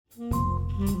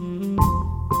I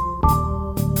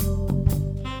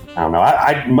don't know.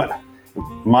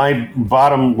 My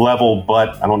bottom level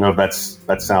butt. I don't know if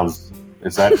that sounds.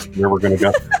 Is that where we're going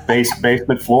to go?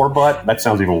 Basement floor butt. That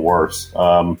sounds even worse.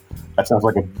 That sounds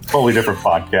like a totally different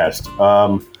podcast.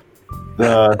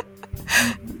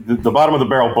 The bottom of the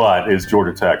barrel butt is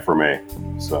Georgia Tech for me.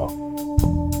 So.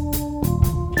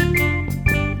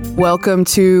 Welcome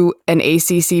to an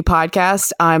ACC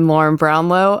podcast. I'm Lauren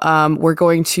Brownlow. We're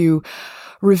going to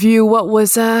review what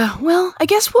was,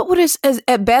 what is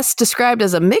at best described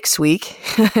as a mixed week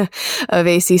of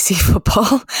ACC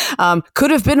football.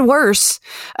 Could have been worse.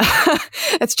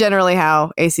 That's generally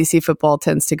how ACC football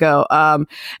tends to go.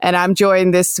 And I'm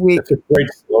joined this week. That's a great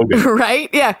slogan. Right?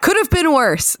 Yeah, could have been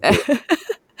worse.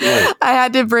 I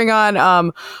had to bring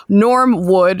on Norm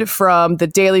Wood from the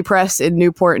Daily Press in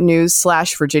Newport News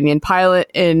 / Virginian Pilot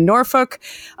in Norfolk.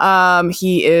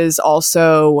 He is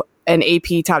also an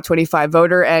AP Top 25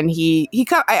 voter, and you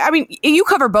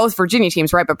cover both Virginia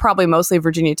teams, right? But probably mostly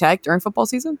Virginia Tech during football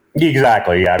season.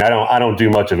 Exactly. Yeah, I don't do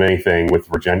much of anything with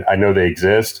Virginia. I know they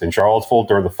exist in Charlottesville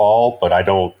during the fall, but I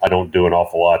don't do an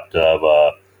awful lot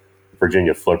of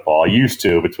Virginia football. I used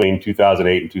to. Between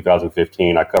 2008 and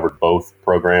 2015, I covered both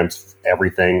programs,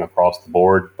 everything across the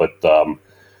board. But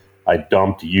I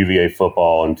dumped UVA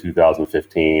football in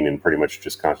 2015 and pretty much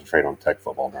just concentrate on Tech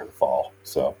football during the fall.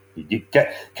 So you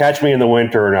catch me in the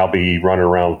winter, and I'll be running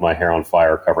around with my hair on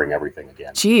fire covering everything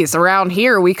again. Geez, around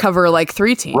here we cover like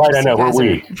 3 teams. Right, I know. We're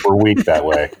weak. We're weak that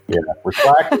way. Yeah, we're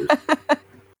slackers.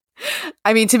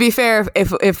 I mean, to be fair,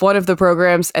 if one of the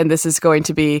programs, and this is going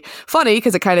to be funny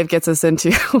because it kind of gets us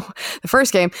into the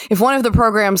first game, if one of the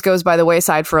programs goes by the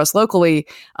wayside for us locally,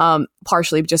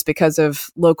 partially just because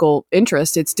of local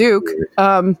interest, it's Duke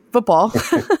football.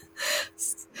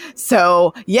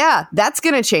 So, yeah, that's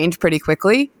going to change pretty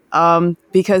quickly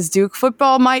because Duke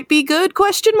football might be good, ?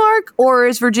 Or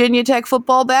is Virginia Tech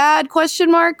football bad, ?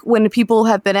 When people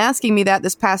have been asking me that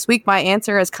this past week, my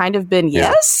answer has kind of been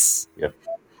yes. Yep.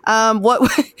 What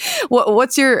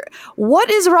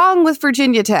is wrong with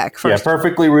Virginia Tech? First? Yeah,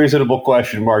 perfectly reasonable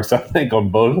question marks, I think, on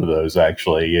both of those,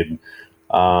 actually. And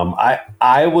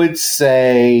I would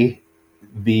say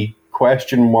the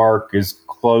question mark is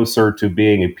closer to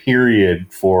being a period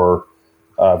for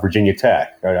Virginia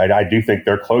Tech. I do think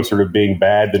they're closer to being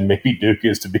bad than maybe Duke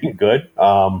is to being good.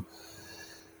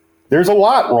 There's a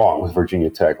lot wrong with Virginia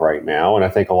Tech right now, and I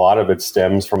think a lot of it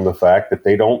stems from the fact that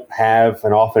they don't have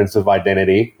an offensive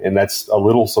identity, and that's a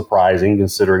little surprising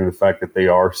considering the fact that they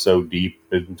are so deep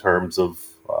in terms of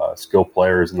skill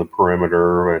players in the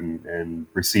perimeter and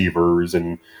receivers,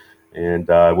 and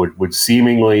would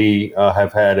seemingly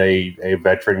have had a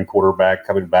veteran quarterback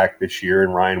coming back this year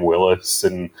in Ryan Willis,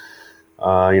 and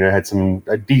had some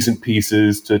decent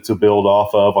pieces to build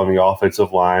off of on the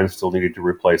offensive line. Still needed to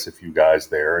replace a few guys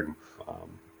there, and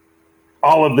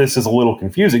all of this is a little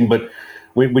confusing. But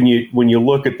when you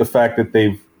look at the fact that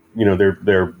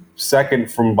they're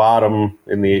second from bottom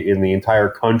in the entire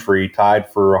country,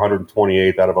 tied for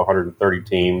 128th out of 130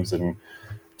 teams, and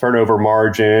turnover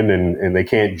margin, and they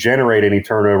can't generate any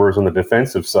turnovers on the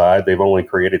defensive side. They've only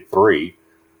created 3.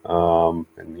 And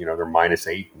they're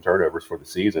 -8 in turnovers for the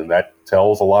season. That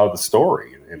tells a lot of the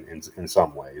story in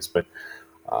some ways, but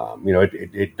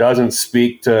it doesn't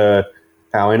speak to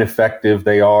how ineffective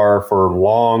they are for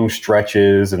long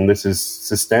stretches, and this is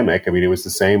systemic. I mean, it was the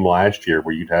same last year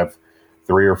where you'd have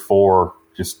 3 or 4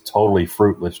 just totally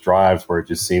fruitless drives where it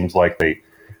just seems like they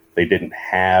didn't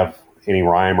have any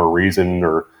rhyme or reason,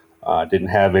 or didn't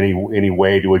have any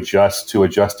way to adjust to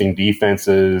adjusting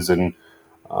defenses, and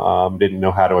didn't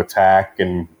know how to attack,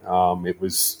 and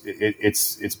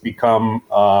it's become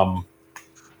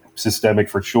systemic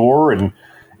for sure, and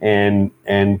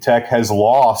Tech has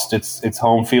lost its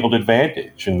home field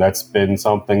advantage, and that's been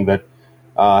something that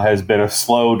has been a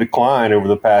slow decline over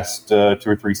the past 2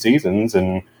 or 3 seasons,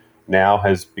 and now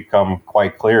has become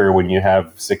quite clear when you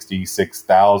have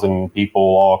 66,000 people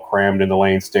all crammed into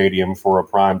Lane Stadium for a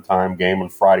primetime game on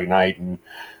Friday night, and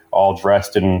all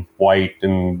dressed in white,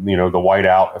 and the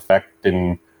whiteout effect,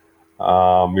 and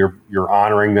you're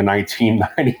honoring the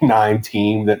 1999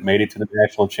 team that made it to the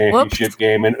national championship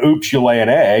game, and oops, you lay an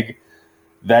egg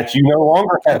that you no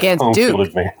longer have against home Duke field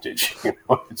advantage.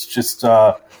 It's just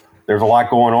there's a lot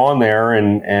going on there,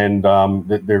 and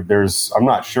there's I'm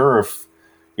not sure if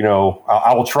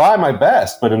I will try my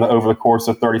best, but over the course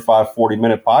of 35,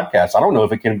 40-minute podcasts, I don't know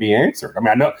if it can be answered. I mean,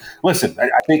 I know. Listen,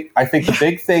 I think the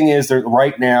big thing is that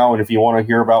right now, and if you want to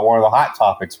hear about one of the hot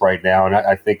topics right now, and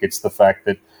I think it's the fact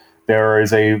that there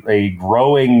is a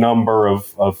growing number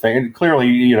of fans. Clearly,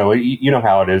 you know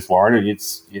how it is, Lauren.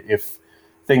 It's if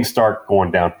things start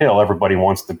going downhill. Everybody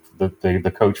wants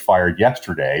the coach fired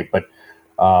yesterday, but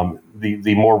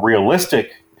the more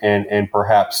realistic and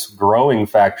perhaps growing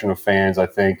faction of fans, I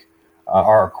think,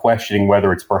 are questioning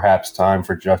whether it's perhaps time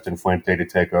for Justin Fuente to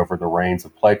take over the reins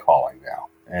of play calling now.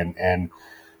 And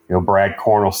Brad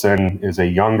Cornelsen is a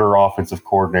younger offensive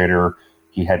coordinator.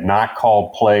 He had not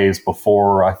called plays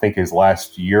before, I think, his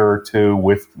last year or two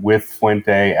with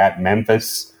Fuente at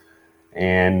Memphis.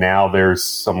 And now there's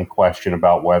some question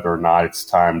about whether or not it's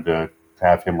time to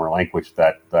have him relinquish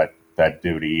that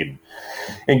duty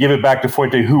and give it back to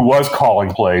Fuente, who was calling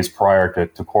plays prior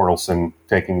to Cornelsen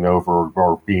taking over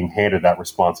or being handed that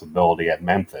responsibility at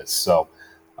Memphis. So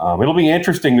it'll be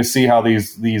interesting to see how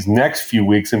these next few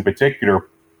weeks in particular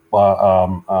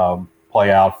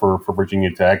play out for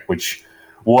Virginia Tech, which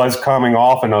was coming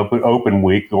off an open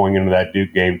week going into that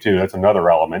Duke game too. That's another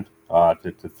element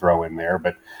to throw in there.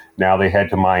 But now they head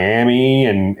to Miami,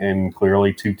 and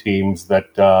clearly two teams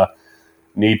that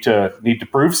need to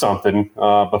prove something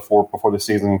before the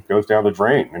season goes down the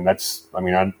drain. And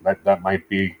that might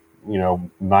be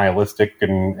nihilistic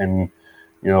and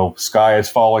sky is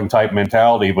falling type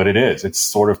mentality, but it's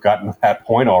sort of gotten to that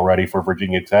point already for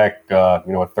Virginia Tech,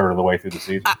 a third of the way through the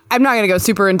season. I'm not going to go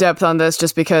super in depth on this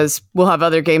just because we'll have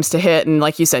other games to hit. And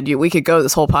like you said, we could go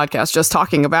this whole podcast just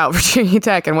talking about Virginia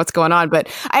Tech and what's going on. But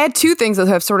I had two things that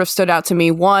have sort of stood out to me.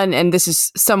 One, and this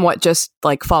is somewhat just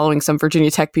like following some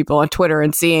Virginia Tech people on Twitter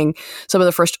and seeing some of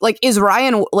the first, is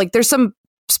Ryan, there's some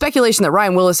speculation that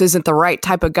Ryan Willis isn't the right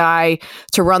type of guy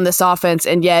to run this offense.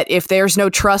 And yet if there's no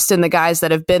trust in the guys that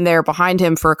have been there behind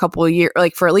him for a couple of years,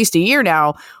 for at least a year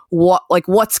now,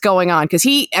 what's going on? Because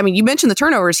you mentioned the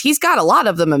turnovers. He's got a lot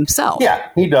of them himself. Yeah,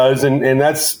 he does. And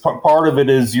that's part of it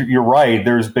is you're right.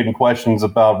 There's been questions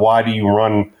about why do you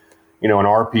run, an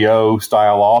RPO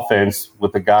style offense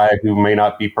with a guy who may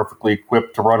not be perfectly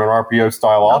equipped to run an RPO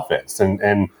style offense.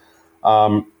 And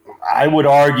I would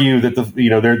argue that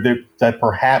that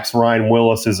perhaps Ryan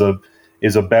Willis is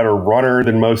a better runner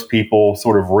than most people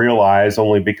sort of realize,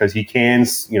 only because he can,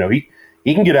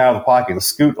 he can get out of the pocket and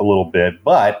scoot a little bit,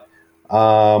 but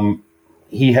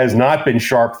he has not been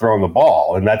sharp throwing the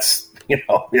ball, and that's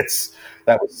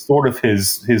that was sort of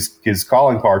his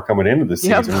calling card coming into the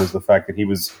season was the fact that he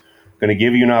was going to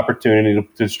give you an opportunity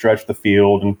to stretch the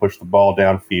field and push the ball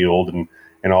downfield and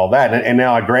all that. And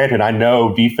now, granted, I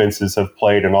know defenses have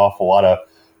played an awful lot of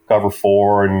cover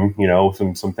four and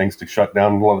some things to shut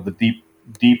down a lot of the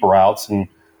deep routes, and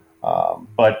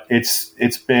but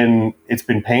it's been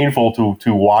painful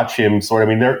to watch him sort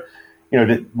of.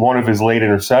 One of his late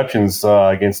interceptions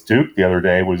against Duke the other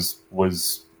day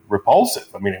was repulsive.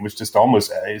 It was just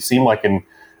almost, it seemed like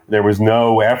there was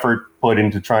no effort put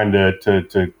into trying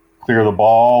to clear the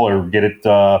ball or get it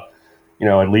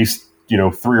at least 3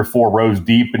 or 4 rows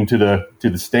deep into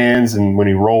the stands, and when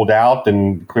he rolled out,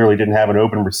 and clearly didn't have an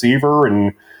open receiver,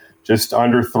 and just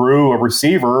underthrew a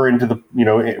receiver into the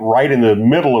right in the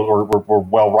middle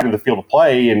right in the field of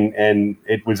play, and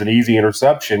it was an easy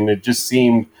interception. It just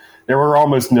seemed there were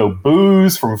almost no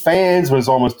boos from fans. It was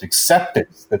almost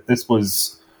acceptance that this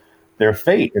was their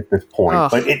fate at this point. Oh.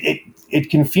 But it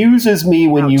confuses me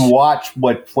when you watch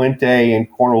what Fuente and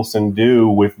Cornelsen do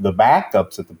with the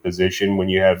backups at the position when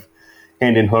you have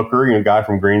Hendon Hooker, a guy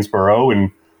from Greensboro,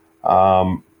 and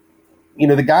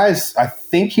the guys. I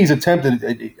think he's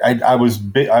attempted.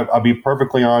 I'll be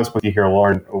perfectly honest with you here,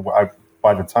 Lauren.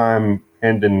 By the time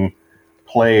Hendon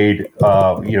played,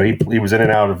 he was in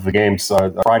and out of the games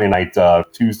Friday night,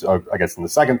 Tuesday, I guess in the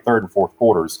second, third, and fourth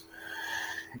quarters.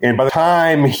 And by the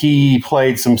time he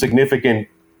played some significant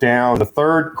down the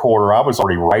third quarter, I was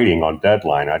already writing on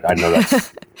Deadline. I know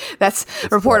that's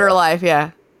reporter life,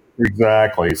 yeah.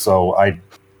 Exactly. So I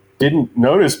didn't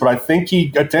notice, but I think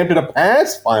he attempted a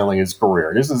pass finally in his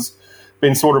career. This has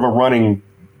been sort of a running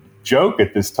joke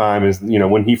at this time, is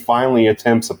when he finally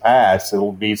attempts a pass,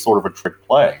 it'll be sort of a trick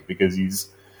play, because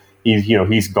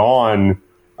he's gone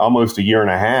almost a year and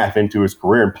a half into his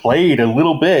career and played a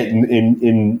little bit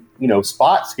in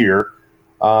spots here,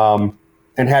 and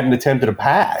hadn't attempted a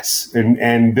pass.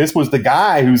 And this was the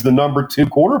guy who's the number 2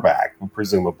 quarterback,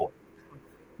 presumably.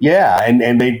 Yeah,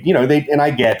 and they and I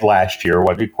get last year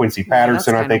Quincy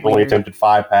Patterson, I think, only attempted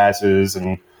 5 passes,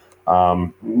 and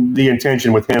the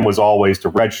intention with him was always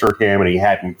to redshirt him, and he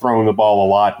hadn't thrown the ball a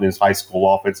lot in his high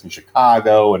school offense in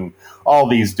Chicago, and all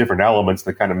these different elements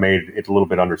that kind of made it a little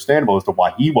bit understandable as to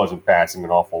why he wasn't passing an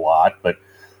awful lot. But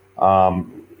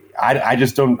I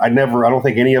don't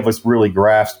think any of us really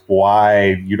grasped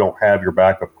why you don't have your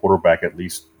backup quarterback at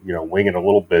least wing it a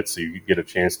little bit so you could get a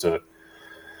chance to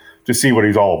see what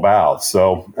he's all about.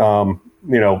 So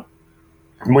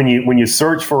when you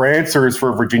search for answers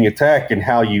for Virginia Tech and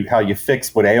how you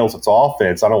fix what ails its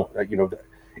offense,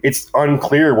 it's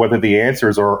unclear whether the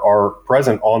answers are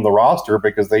present on the roster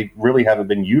because they really haven't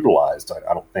been utilized.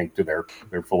 I don't think to their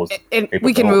fullest. And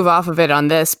we can move off of it on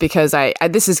this because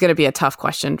this is going to be a tough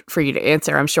question for you to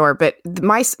answer, I'm sure. But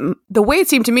the way it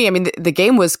seemed to me, I mean, the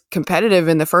game was competitive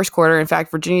in the first quarter. In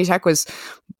fact, Virginia Tech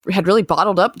had really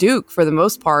bottled up Duke for the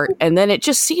most part, and then it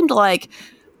just seemed like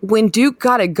when Duke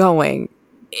got it going.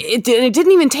 It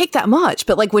didn't even take that much,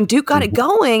 but like when Duke got it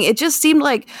going, it just seemed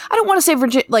like, I don't want to say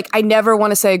Virginia, like I never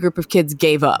want to say a group of kids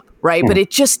gave up, right? But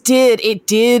it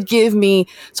did give me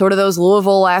sort of those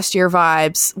Louisville last year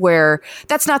vibes where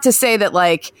that's not to say that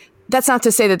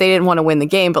they didn't want to win the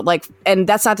game, but like, and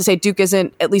that's not to say Duke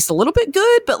isn't at least a little bit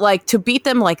good, but like to beat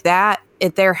them like that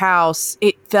at their house,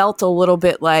 it felt a little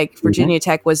bit like Virginia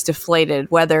Tech was deflated.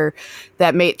 Whether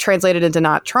that translated into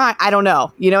not trying, I don't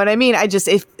know. You know what I mean? I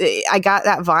got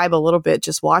that vibe a little bit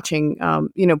just watching,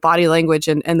 body language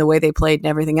and the way they played and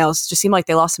everything else. It just seemed like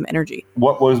they lost some energy.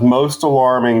 What was most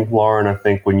alarming, Lauren, I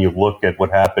think, when you look at what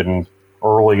happened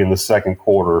early in the second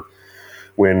quarter,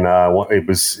 when it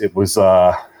was.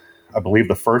 I believe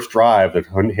the first drive that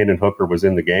Hendon Hooker was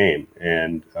in the game,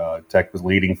 and Tech was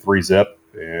leading 3-0,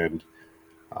 and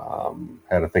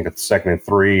had, I think, a 2nd and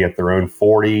 3 at their own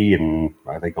 40, and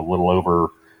I think a little over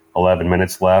 11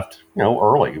 minutes left.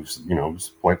 Early. It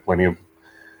was plenty of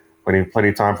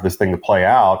time for this thing to play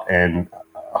out. And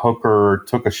Hooker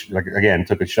took a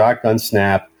shotgun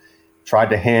snap, tried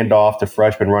to hand off to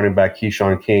freshman running back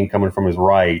Keyshawn King coming from his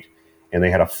right, and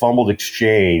they had a fumbled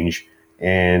exchange.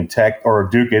 And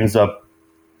Duke ends up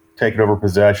taking over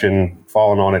possession,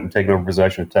 falling on it, and taking over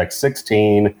possession of Tech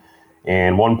 16.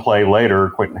 And one play later,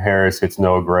 Quentin Harris hits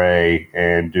Noah Gray,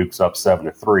 and Duke's up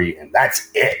 7-3, and that's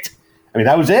it. I mean,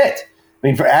 that was it. I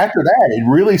mean, after that, it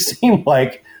really seemed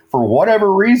like, for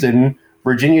whatever reason,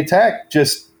 Virginia Tech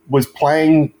just was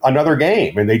playing another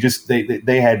game, and they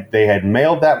had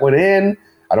mailed that one in.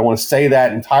 I don't want to say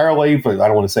that entirely, but I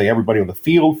don't want to say everybody on the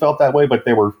field felt that way, but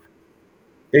they were.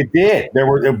 It did. They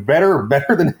were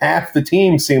better than half the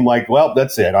team seemed like, well,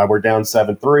 that's it. We're down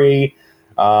 7-3.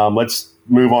 Let's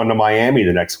move on to Miami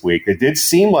the next week. It did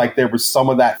seem like there was some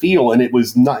of that feel, and it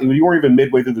was not. You weren't even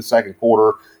midway through the second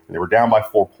quarter, and they were down by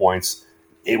 4 points.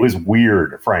 It was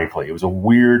weird, frankly. It was a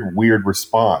weird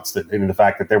response. In the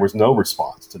fact that there was no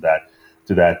response to that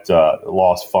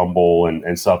lost fumble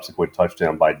and subsequent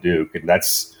touchdown by Duke, and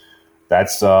that's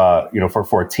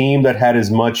for a team that had as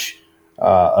much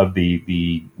of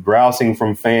the grousing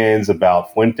from fans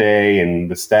about Fuente and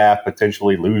the staff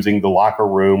potentially losing the locker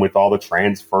room with all the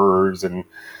transfers and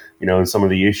some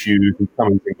of the issues and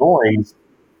coming and goings,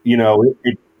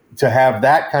 to have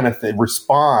that kind of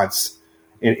response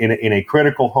in a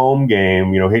critical home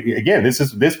game. Again, this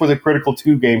was a critical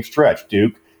 2-game stretch.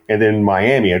 Duke and then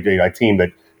Miami, a team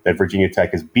that Virginia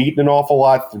Tech has beaten an awful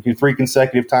lot 3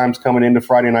 consecutive times coming into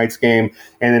Friday night's game,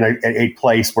 and then a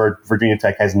place where Virginia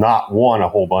Tech has not won a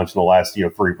whole bunch in the last 3.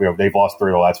 They've lost 3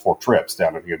 of the last 4 trips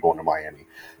down here going to Miami.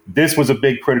 This was a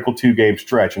big critical 2-game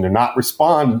stretch, and to not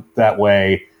respond that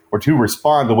way, or to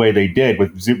respond the way they did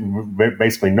with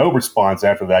basically no response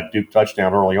after that Duke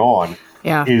touchdown early on.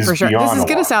 Yeah, for sure. This is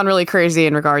going to sound really crazy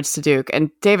in regards to Duke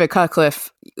and David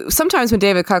Cutcliffe. Sometimes when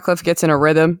David Cutcliffe gets in a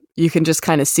rhythm, you can just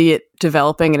kind of see it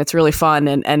developing, and it's really fun.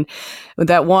 And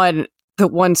that the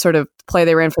one sort of play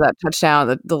they ran for that touchdown,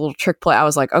 the little trick play, I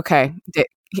was like, okay,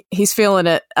 he's feeling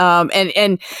it.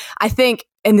 And I think,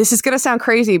 and this is going to sound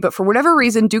crazy, but for whatever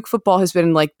reason, Duke football has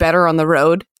been like better on the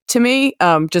road to me.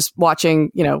 Just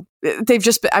watching, they've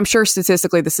just been, I'm sure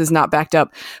statistically this is not backed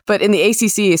up, but in the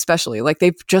ACC especially, like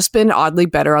they've just been oddly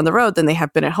better on the road than they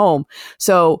have been at home.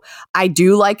 So I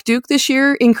do like Duke this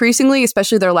year increasingly,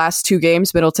 especially their last 2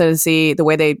 games, Middle Tennessee, the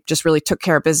way they just really took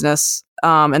care of business.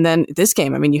 And then this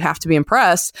game, I mean, you have to be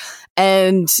impressed.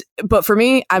 But for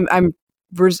me, I'm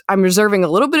reserving a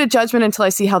little bit of judgment until I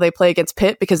see how they play against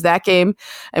Pitt, because that game,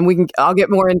 and I'll get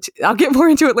more into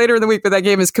it later in the week, but that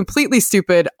game is completely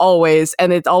stupid always,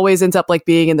 and it always ends up like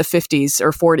being in the 50s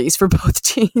or 40s for both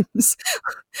teams.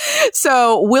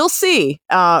 So we'll see.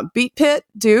 Beat Pitt,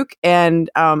 Duke, and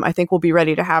I think we'll be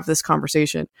ready to have this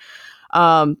conversation.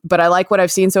 But I like what I've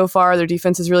seen so far. Their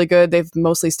defense is really good. They've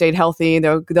mostly stayed healthy.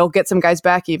 They'll get some guys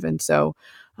back even. So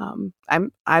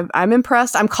I'm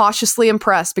impressed. I'm cautiously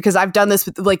impressed because I've done this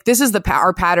with, this is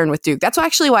our pattern with Duke. That's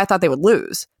actually why I thought they would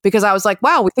lose, because I was like,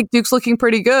 wow, we think Duke's looking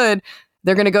pretty good.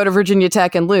 They're going to go to Virginia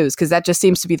Tech and lose, because that just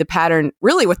seems to be the pattern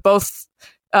really with both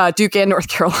Duke and North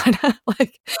Carolina.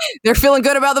 Like, they're feeling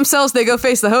good about themselves. They go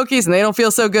face the Hokies, and they don't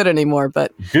feel so good anymore.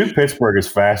 But Duke Pittsburgh is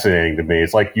fascinating to me.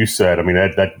 It's like you said. I mean,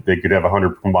 that they could have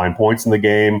 100 combined points in the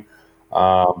game.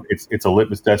 It's a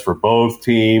litmus test for both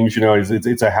teams.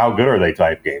 It's a how good are they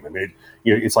type game. I mean,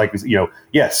 it's like,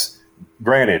 yes,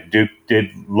 granted, Duke did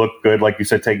look good, like you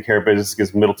said, taking care of business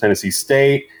against Middle Tennessee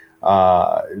State.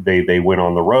 They went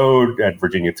on the road at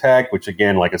Virginia Tech, which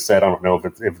again, like I said, I don't know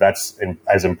if that's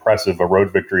as impressive a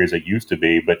road victory as it used to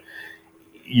be, but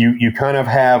you kind of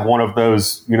have one of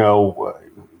those,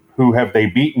 who have they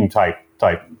beaten type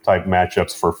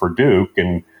matchups for Duke,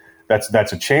 and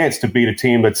that's a chance to beat a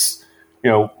team that's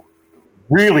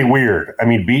really weird. I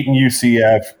mean, beating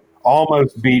UCF,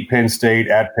 almost beat Penn State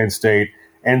at Penn State,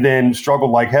 and then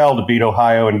struggled like hell to beat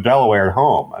Ohio and Delaware at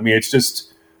home. I mean, it's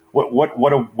just what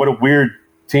a weird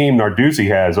team Narduzzi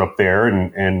has up there,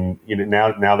 and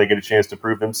now they get a chance to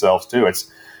prove themselves too.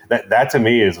 It's that to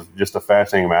me is just a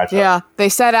fascinating matchup. Yeah, they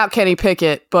sat out Kenny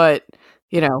Pickett, but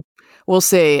we'll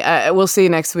see. We'll see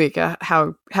next week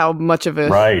how much of a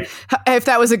right, if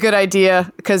that was a good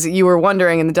idea, because you were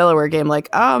wondering in the Delaware game, like,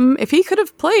 if he could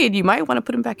have played, you might want to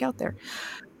put him back out there.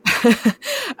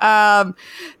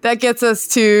 That gets us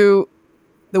to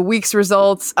the week's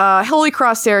results. Holy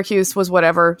Cross Syracuse was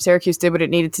whatever. Syracuse did what it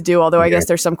needed to do, although I guess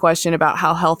there's some question about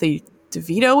how healthy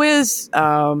DeVito is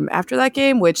after that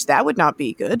game, which that would not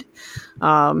be good.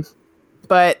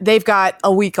 But they've got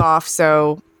a week off,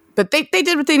 but they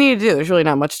did what they needed to do. There's really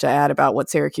not much to add about what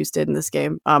Syracuse did in this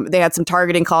game. They had some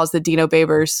targeting calls that Dino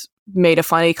Babers made a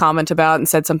funny comment about and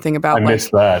said something about. I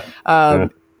missed that.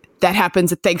 That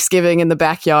happens at Thanksgiving in the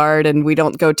backyard, and we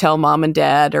don't go tell mom and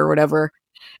dad or whatever.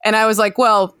 And I was like,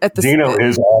 well, Dino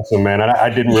is awesome, man.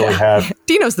 I didn't really have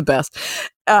Dino's the best.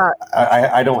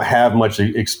 I don't have much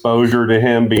exposure to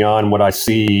him beyond what I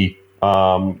see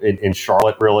in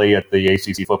Charlotte, really, at the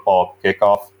ACC football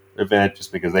kickoff event,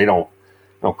 just because they don't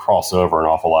cross over an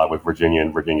awful lot with Virginia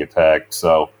and Virginia Tech.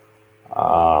 So,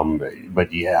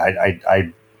 but yeah,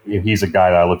 he's a guy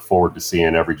that I look forward to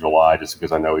seeing every July, just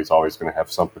because I know he's always going to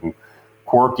have something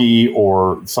quirky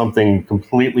or something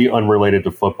completely unrelated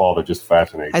to football that just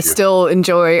fascinates you. I still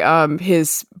enjoy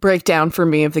his breakdown for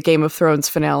me of the Game of Thrones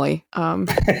finale.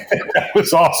 That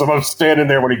was awesome. I was standing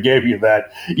there when he gave you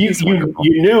that. You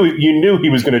knew he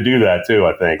was going to do that too.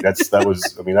 I think that's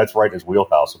right in his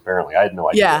wheelhouse. Apparently, I had no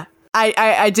idea. Yeah.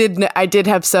 I did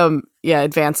have some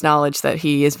advanced knowledge that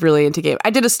he is really into game.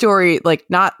 I did a story, like,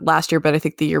 not last year, but I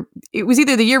think it was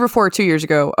either the year before or 2 years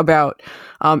ago, about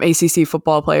ACC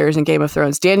football players and Game of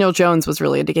Thrones. Daniel Jones was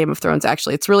really into Game of Thrones.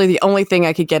 Actually, it's really the only thing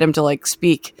I could get him to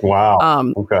speak. Wow.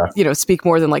 Okay. Speak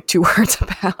more than 2 words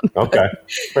about. Okay.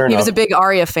 Fair enough. He was a big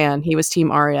Arya fan. He was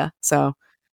Team Arya. So,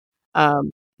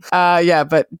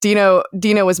 but Dino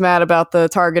was mad about the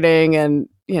targeting and,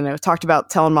 talked about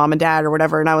telling mom and dad or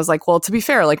whatever. And I was like, well, to be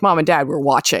fair, mom and dad were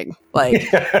watching. No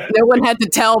one had to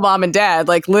tell mom and dad.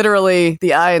 Literally,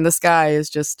 the eye in the sky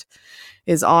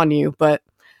is on you. But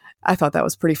I thought that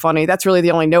was pretty funny. That's really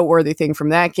the only noteworthy thing from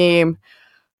that game.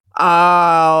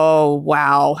 Oh,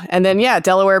 wow. And then,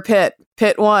 Delaware Pitt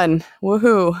won.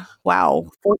 Woohoo. Wow.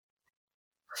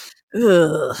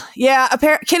 Ugh. Yeah,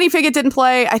 Kenny Pickett didn't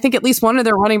play. I think at least one of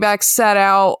their running backs sat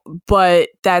out, but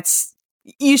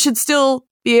you should still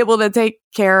be able to take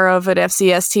care of an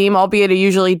FCS team, albeit a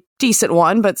usually decent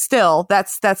one, but still, that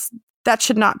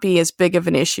should not be as big of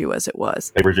an issue as it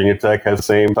was. Virginia Tech has the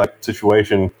same type of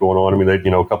situation going on. I mean, they,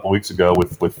 a couple of weeks ago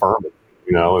with Furman,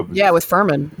 with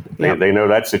Furman. They know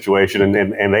that situation,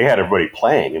 and they had everybody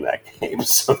playing in that game,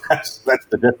 so that's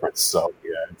the difference. So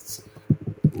it's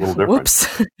a little different.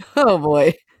 Whoops! Oh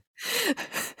boy,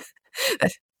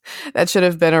 that should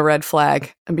have been a red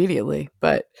flag immediately,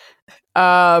 but.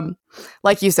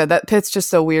 Like you said, that Pitt's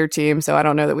just a weird team, so I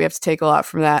don't know that we have to take a lot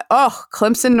from that. Oh,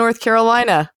 Clemson, North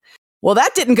Carolina. Well,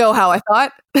 that didn't go how I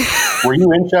thought. Were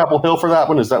you in Chapel Hill for that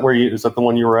one? Is that the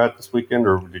one you were at this weekend,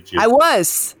 or did you? I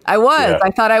was. Yeah.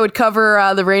 I thought I would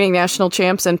cover the reigning national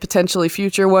champs and potentially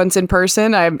future ones in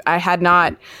person. I had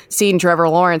not seen Trevor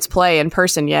Lawrence play in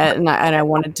person yet, and I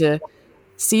wanted to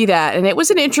see that, and it was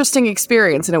an interesting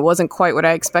experience, and it wasn't quite what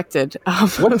I expected.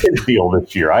 What's his deal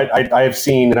this year? I have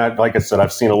seen, and like I said,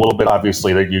 I've seen a little bit.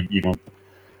 Obviously, that you can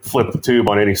flip the tube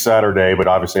on any Saturday, but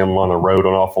obviously I'm on the road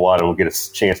an awful lot, and we'll get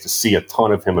a chance to see a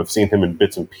ton of him. I've seen him in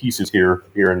bits and pieces here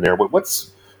and there. But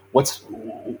is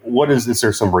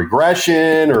there some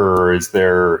regression, or is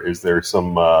there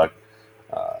some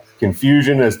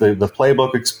confusion as the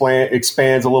playbook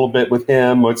expands a little bit with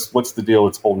him? What's the deal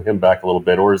that's holding him back a little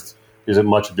bit, or is it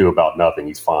much ado about nothing?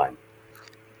 He's fine.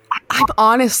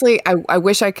 I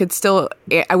wish I could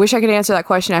answer that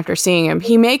question after seeing him.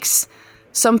 He makes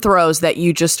some throws that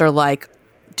you just are like,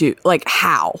 dude, like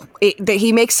how?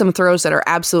 He makes some throws that are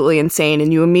absolutely insane,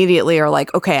 and you immediately are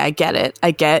like, okay, I get it.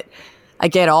 I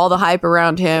get all the hype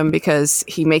around him because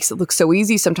he makes it look so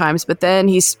easy sometimes, but then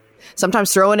he's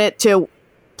sometimes throwing it to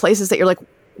places that you're like,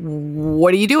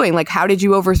 what are you doing? Like, how did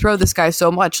you overthrow this guy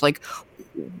so much? Like,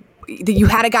 you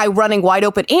had a guy running wide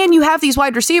open, and you have these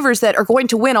wide receivers that are going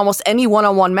to win almost any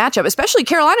one-on-one matchup, especially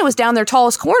Carolina was down their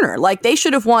tallest corner. Like, they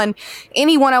should have won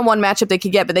any one-on-one matchup they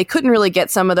could get, but they couldn't really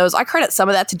get some of those. I credit some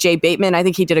of that to Jay Bateman. I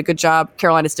think he did a good job,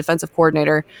 Carolina's defensive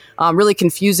coordinator, really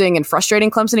confusing and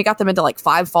frustrating Clemson. He got them into like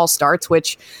 5 false starts,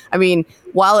 which, I mean,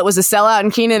 while it was a sellout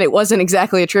in Keenan, it wasn't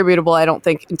exactly attributable, I don't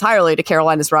think, entirely to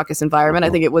Carolina's raucous environment. I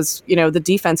think it was, the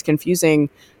defense confusing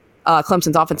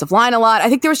Clemson's offensive line a lot. I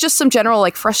think there was just some general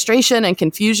like frustration and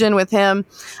confusion with him.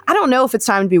 I don't know if it's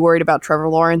time to be worried about Trevor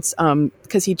Lawrence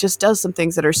because he just does some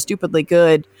things that are stupidly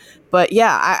good. But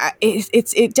yeah,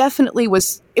 it definitely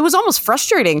was. It was almost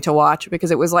frustrating to watch because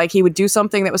it was like he would do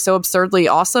something that was so absurdly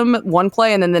awesome one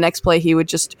play, and then the next play he would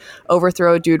just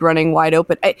overthrow a dude running wide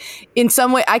open. In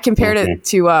some way, I compared it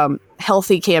to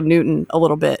healthy Cam Newton a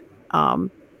little bit.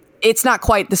 It's not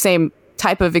quite the same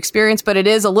type of experience, but it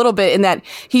is a little bit in that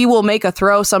he will make a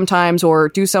throw sometimes or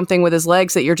do something with his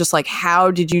legs that you're just like, how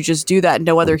did you just do that?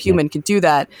 No other human can do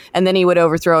that. And then he would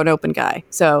overthrow an open guy.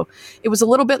 So it was a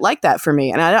little bit like that for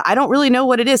me. And I don't really know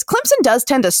what it is. Clemson does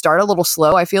tend to start a little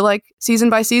slow, I feel like, season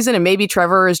by season. And maybe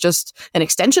Trevor is just an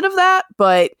extension of that.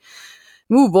 But,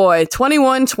 oh boy,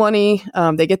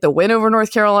 21-20. They get the win over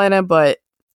North Carolina. But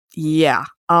yeah.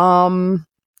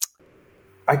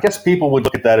 I guess people would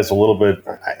look at that as a little bit,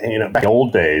 back in the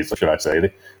old days, should I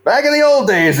say, back in the old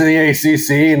days of the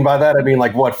ACC, and by that I mean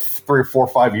like, 3 or 4 or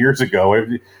 5 years ago,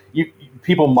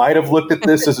 people might have looked at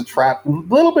this as a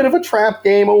little bit of a trap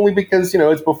game, only because,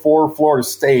 it's before Florida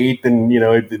State, and,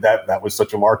 that was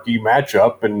such a marquee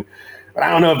matchup, but I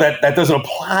don't know if that doesn't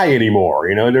apply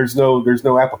anymore. There's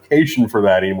no application for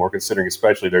that anymore, considering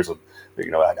especially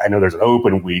I know there's an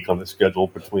open week on the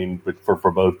schedule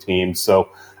for both teams. So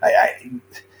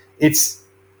it's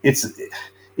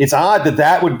odd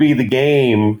that would be the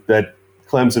game that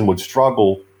Clemson would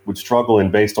struggle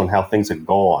in based on how things had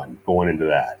going into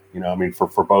that.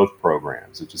 For both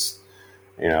programs, it just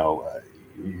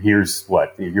here's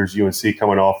UNC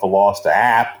coming off the loss to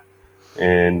App.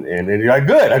 And a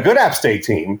good App State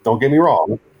team. Don't get me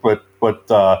wrong, but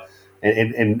now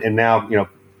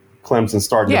Clemson's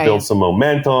starting to build some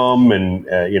momentum, and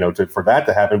for that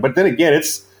to happen. But then again,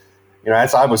 it's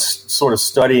as I was sort of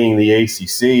studying the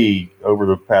ACC over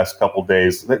the past couple of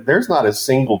days, there's not a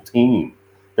single team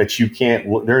that you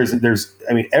can't. There's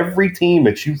every team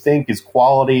that you think is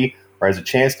quality or has a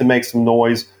chance to make some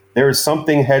noise, there is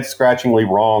something head scratchingly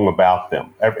wrong about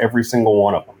them. Every single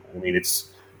one of them. It's.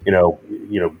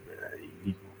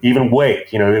 Even Wake,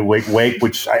 Wake,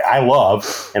 which I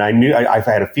love, and I knew I've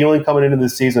had a feeling coming into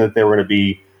this season that they were going to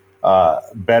be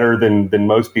better than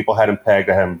most people had them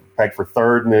pegged. I had them pegged for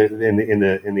third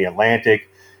in the Atlantic,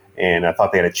 and I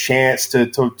thought they had a chance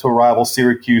to rival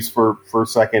Syracuse for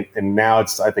second. And now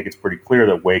I think it's pretty clear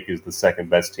that Wake is the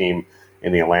second best team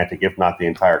in the Atlantic, if not the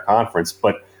entire conference.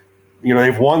 But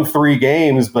they've won 3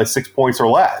 games by 6 points or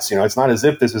less. It's not as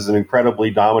if this is an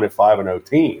incredibly dominant 5-0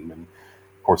 team. And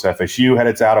of course, FSU had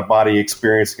its out-of-body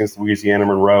experience against Louisiana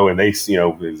Monroe, and they,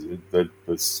 the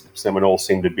Seminoles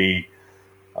seem to be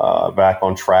back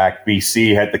on track.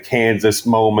 BC had the Kansas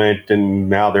moment, and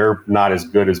now they're not as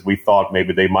good as we thought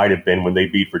maybe they might have been when they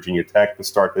beat Virginia Tech to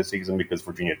start this season, because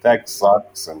Virginia Tech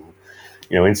sucks. And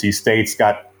NC State's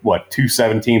got 2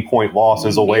 17-point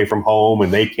losses away from home,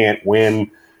 and they can't win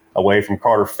away from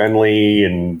Carter Finley,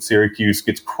 and Syracuse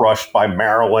gets crushed by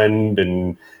Maryland,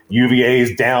 and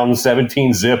UVA's down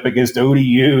 17-0 against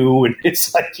ODU, and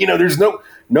it's like there's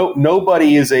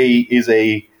nobody is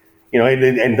a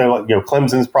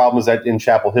Clemson's problem is that in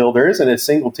Chapel Hill there isn't a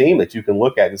single team that you can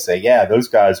look at and say, yeah, those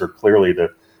guys are clearly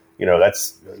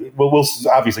we'll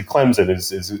obviously Clemson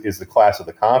is the class of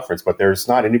the conference, but there's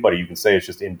not anybody you can say it's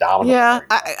just indomitable. Yeah,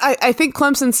 I think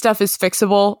Clemson stuff is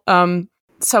fixable.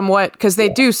 Somewhat, because they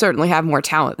do certainly have more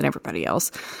talent than everybody else,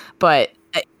 but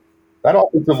that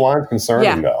offensive line's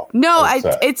concerning though. No,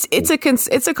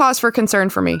 it's a cause for concern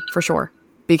for me for sure.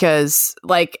 Because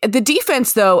the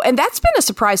defense though, and that's been a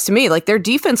surprise to me, their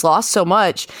defense lost so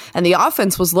much and the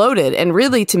offense was loaded. And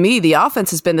really to me, the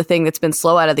offense has been the thing that's been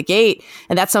slow out of the gate.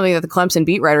 And that's something that the Clemson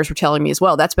beat writers were telling me as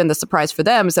well. That's been the surprise for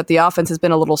them, is that the offense has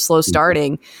been a little slow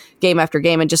starting game after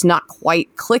game and just not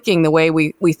quite clicking the way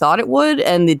we thought it would.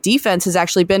 And the defense has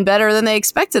actually been better than they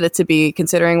expected it to be,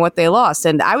 considering what they lost.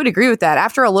 And I would agree with that.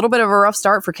 After a little bit of a rough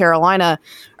start for Carolina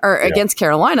or against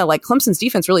Carolina, like Clemson's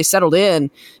defense really settled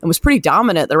in and was pretty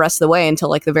dominant the rest of the way until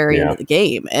like the very end of the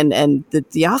game. And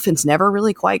the offense never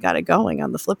really quite got it going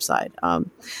on the flip side.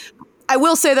 I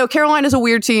will say, though, Carolina's a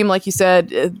weird team. Like you said,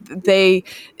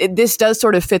 this does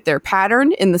sort of fit their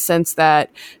pattern in the sense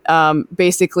that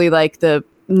basically like the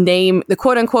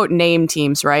quote unquote name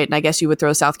teams, right? And I guess you would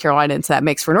throw South Carolina into that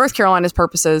mix for North Carolina's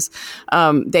purposes.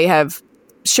 They have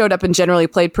showed up and generally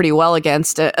played pretty well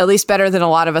against, at least better than a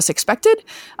lot of us expected.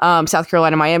 South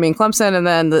Carolina, Miami, and Clemson. And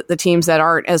then the teams that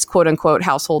aren't as quote unquote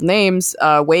household names,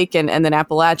 Wake and then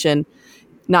Appalachian,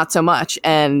 not so much.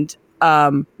 And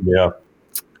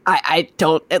I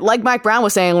don't, like Mike Brown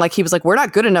was saying, like, he was like, we're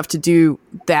not good enough to do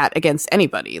that against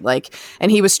anybody. Like,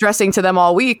 and he was stressing to them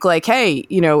all week, like, hey,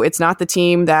 it's not the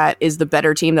team that is the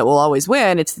better team that will always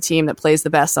win. It's the team that plays the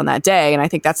best on that day. And I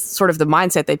think that's sort of the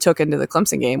mindset they took into the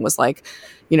Clemson game was like,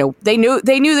 they knew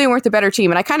they weren't the better team.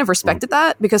 And I kind of respected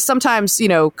that because sometimes,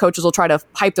 coaches will try to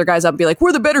hype their guys up and be like,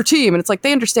 we're the better team. And it's like,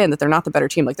 they understand that they're not the better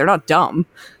team. Like, they're not dumb.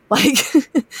 Like,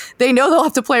 they know they'll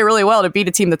have to play really well to beat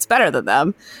a team that's better than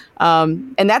them.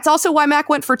 And that's also why Mac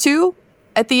went for 2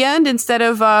 at the end instead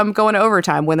of going to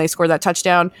overtime when they scored that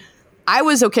touchdown. I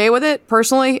was okay with it,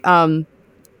 personally. I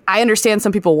understand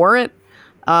some people weren't.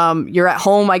 You're at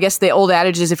home. I guess the old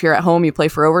adage is if you're at home, you play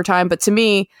for overtime. But to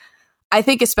me, I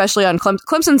think especially on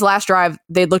Clemson's last drive,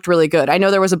 they looked really good. I know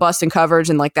there was a bust in coverage,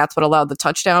 and like that's what allowed the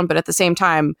touchdown. But at the same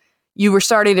time, you were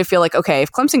starting to feel like, okay,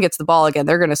 if Clemson gets the ball again,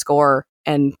 they're going to score,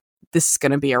 and this is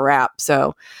going to be a wrap.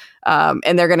 So,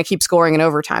 and they're going to keep scoring in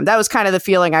overtime. That was kind of the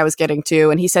feeling I was getting to.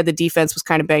 And he said the defense was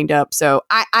kind of banged up. So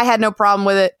I had no problem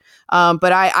with it.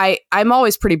 But I'm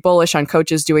always pretty bullish on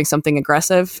coaches doing something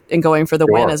aggressive and going for the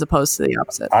win as opposed to the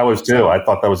opposite. I was too. I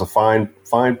thought that was a fine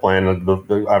plan.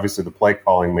 Obviously, the play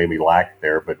calling made me lack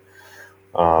there, but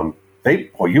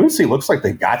UNC looks like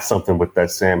they got something with that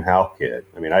Sam Howell kid.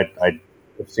 I mean, I've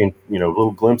seen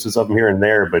little glimpses of him here and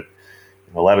there, but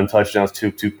 11 touchdowns,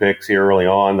 two picks here early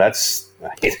on.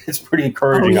 It's pretty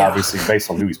encouraging, obviously, based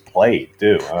on who he's played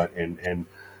too.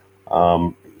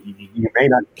 You may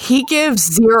not. He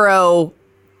gives 0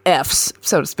 Fs,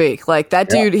 so to speak. Like that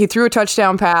dude, he threw a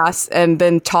touchdown pass and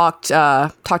then talked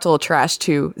a little trash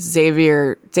to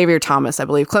Xavier Thomas, I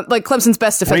believe, like Clemson's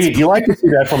best defensive. Wait, you like to see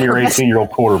that from your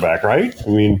 18-year-old quarterback, right? I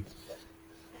mean,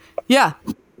 yeah.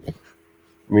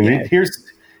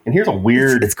 Here's a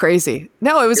weird. It's crazy.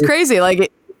 No, it was crazy.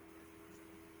 Like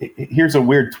here's a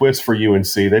weird twist for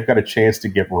UNC. They've got a chance to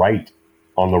get right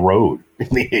on the road in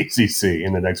the ACC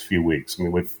in the next few weeks. I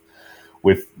mean,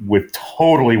 with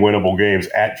totally winnable games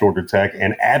at Georgia Tech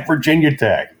and at Virginia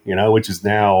Tech, which is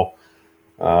now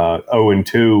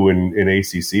 0-2 in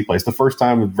ACC play. It's the first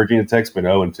time Virginia Tech's been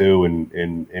 0-2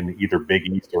 in either Big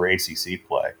East or ACC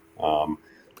play.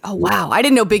 Oh wow! I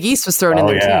didn't know Big East was thrown in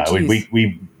there too.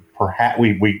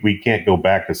 We can't go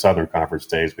back to Southern Conference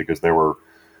days because there were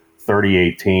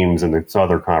 38 teams in the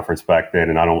Southern Conference back then,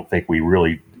 and I don't think we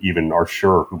really even are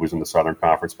sure who was in the Southern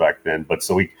Conference back then. But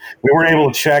so we weren't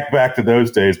able to check back to those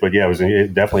days. But yeah, it was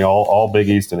definitely all Big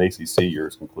East and ACC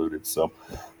years included. So,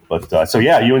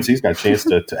 UNC's got a chance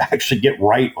to actually get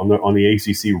right on the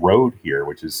ACC road here,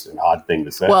 which is an odd thing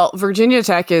to say. Well, Virginia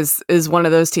Tech is one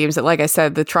of those teams that, like I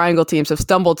said, the triangle teams have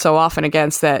stumbled so often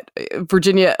against that.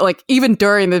 Virginia, like even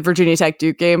during the Virginia Tech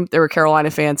Duke game, there were Carolina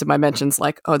fans in my mentions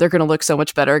like, oh, they're going to look so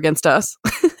much better against us.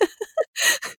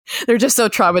 They're just so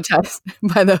traumatized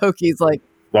by the Hokies. Like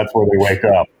that's where they wake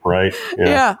up, right?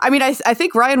 Yeah. I mean, I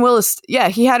think Ryan Willis,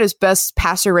 he had his best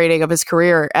passer rating of his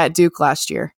career at Duke last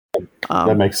year.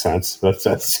 That makes sense. That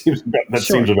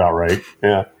seems about right.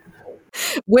 Yeah.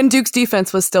 When Duke's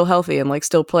defense was still healthy and like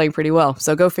still playing pretty well.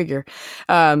 So go figure.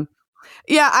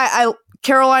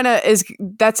 Carolina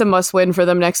that's a must win for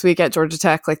them next week at Georgia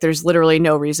Tech. Like there's literally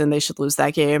no reason they should lose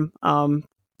that game.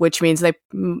 Which means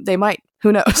they might.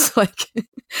 Who knows? Like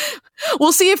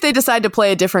we'll see if they decide to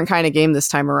play a different kind of game this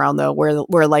time around though,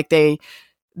 where like they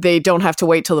don't have to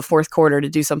wait till the fourth quarter to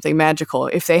do something magical.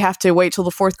 If they have to wait till the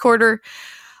fourth quarter,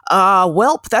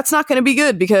 that's not going to be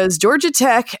good because Georgia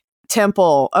Tech,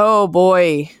 Temple. Oh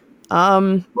boy.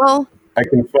 Well, I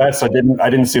confess I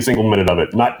didn't see a single minute of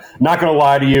it. Not going to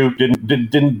lie to you.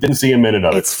 Didn't see a minute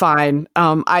of it. It's fine.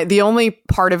 The only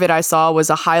part of it I saw was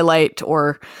a highlight,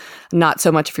 or not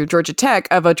so much if you're Georgia Tech,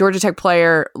 of a Georgia Tech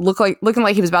player looking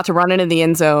like he was about to run into the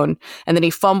end zone, and then he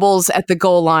fumbles at the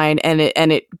goal line, and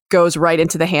it goes right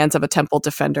into the hands of a Temple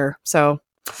defender. So,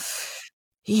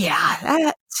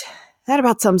 yeah, that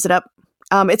about sums it up.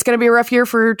 It's going to be a rough year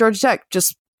for Georgia Tech.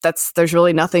 Just there's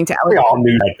really nothing to. We all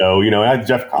knew that, though.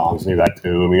 Jeff Collins knew that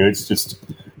too. I mean, it's just.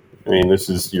 I mean, this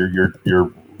is you're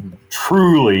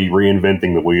truly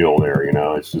reinventing the wheel there.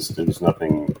 It's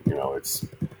nothing.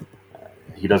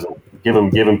 He doesn't give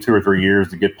him 2 or 3 years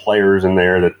to get players in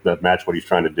there that match what he's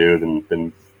trying to do.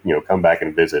 Then come back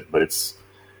and visit. But it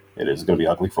is going to be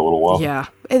ugly for a little while. Yeah.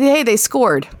 Hey, they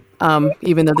scored,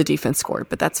 even though the defense scored,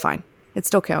 but that's fine. It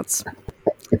still counts.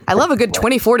 I love a good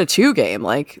 24-2 game.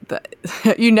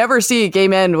 You never see a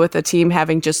game end with a team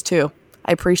having just 2.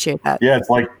 I appreciate that. Yeah, it's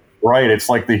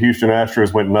like the Houston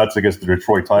Astros went nuts against the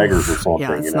Detroit Tigers or something.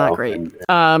 Yeah, it's not great.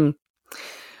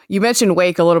 You mentioned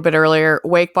Wake a little bit earlier.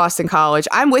 Wake, Boston College.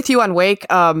 I'm with you on Wake.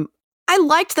 I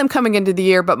liked them coming into the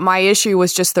year, but my issue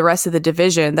was just the rest of the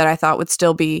division that I thought would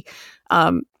still be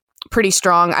pretty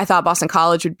strong. I thought Boston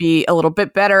College would be a little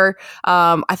bit better.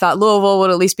 I thought Louisville would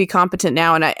at least be competent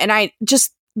now. And I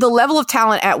just, the level of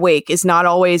talent at Wake is not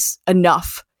always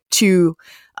enough to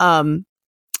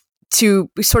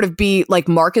sort of be like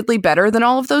markedly better than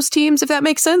all of those teams, if that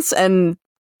makes sense.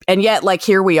 And yet,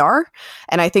 here we are.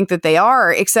 And I think that they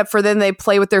are, except for then they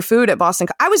play with their food at Boston.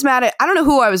 I don't know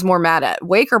who I was more mad at,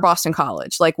 Wake or Boston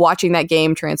College, watching that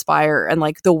game transpire and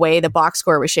the way the box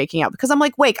score was shaking out. Because I'm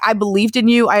like, Wake, I believed in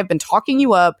you. I have been talking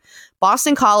you up.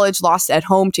 Boston College lost at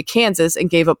home to Kansas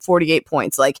and gave up 48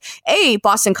 points. A,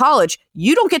 Boston College,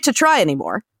 you don't get to try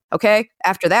anymore. Okay?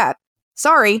 After that,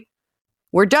 sorry,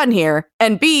 we're done here.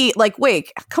 And B,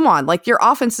 Wake, come on, your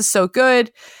offense is so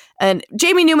good. And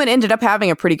Jamie Newman ended up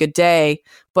having a pretty good day,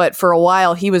 but for a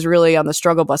while he was really on the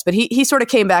struggle bus. But he sort of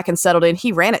came back and settled in.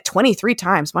 He ran it 23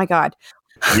 times. My God.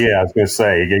 Yeah, I was going to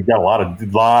say he got a lot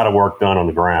of work done on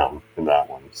the ground in that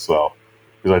one. So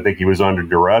because I think he was under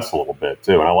duress a little bit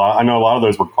too, and I know a lot of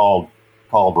those were called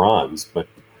runs. But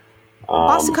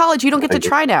Boston College, you don't get to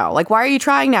try now. Why are you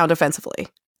trying now defensively?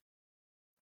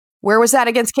 Where was that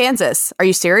against Kansas? Are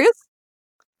you serious?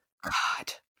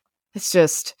 God, it's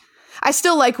just. I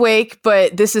still like Wake,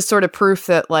 but this is sort of proof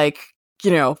that,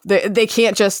 they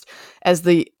can't just, as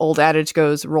the old adage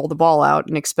goes, roll the ball out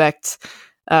and expect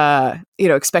to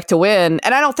win.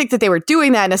 And I don't think that they were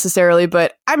doing that necessarily,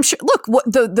 but I'm sure, look,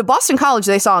 the Boston College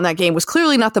they saw in that game was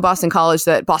clearly not the Boston College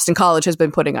that Boston College has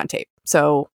been putting on tape.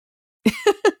 So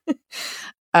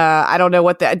I don't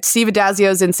know Steve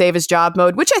Addazio's in save his job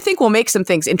mode, which I think will make some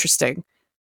things interesting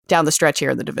down the stretch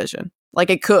here in the division.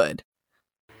 It could.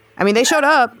 I mean, they showed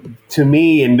up. To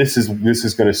me, and this is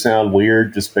going to sound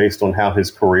weird just based on how his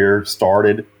career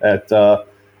started at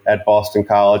Boston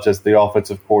College as the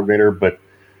offensive coordinator, but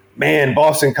man,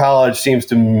 Boston College seems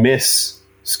to miss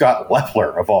Scott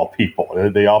Loeffler of all people,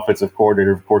 the offensive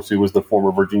coordinator, of course, who was the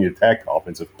former Virginia Tech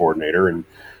offensive coordinator and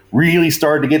really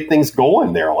started to get things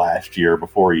going there last year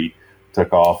before he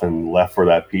took off and left for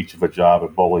that peach of a job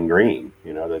at Bowling Green,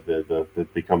 that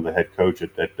become the head coach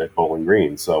at Bowling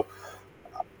Green. So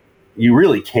you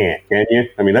really can't, can you?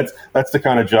 I mean, that's the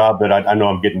kind of job that I know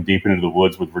I'm getting deep into the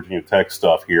woods with Virginia Tech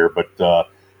stuff here, but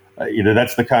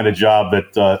that's the kind of job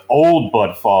that old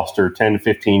Bud Foster, 10,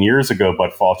 15 years ago,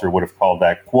 Bud Foster would have called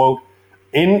that, quote,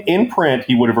 in print,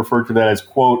 he would have referred to that as,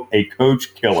 quote, a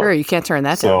coach killer. Sure, you can't turn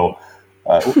that down.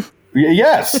 So,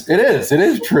 yes, it is. It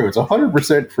is true. It's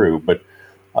 100% true. But,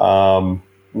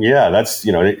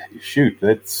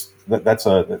 that's,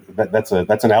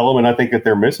 that's an element I think that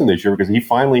they're missing this year because he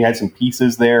finally had some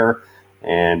pieces there,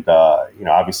 and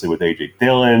obviously with AJ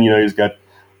Dillon, he's got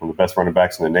one of the best running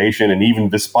backs in the nation, and even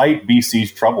despite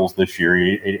BC's troubles this year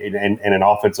and an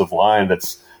offensive line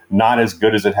that's not as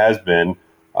good as it has been,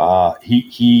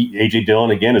 AJ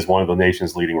Dillon again is one of the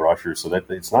nation's leading rushers. So that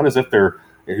it's not as if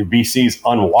BC's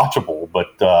unwatchable, but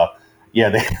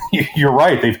you're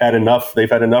right. They've had enough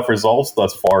results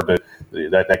thus far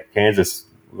that Kansas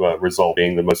result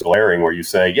being the most glaring, where you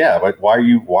say, but why are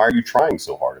you trying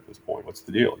so hard at this point? What's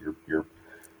the deal?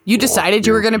 You decided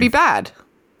you were going to be bad.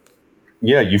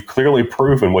 Yeah, you've clearly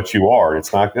proven what you are, and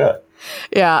it's not good.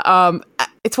 Yeah,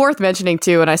 it's worth mentioning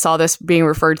too, and I saw this being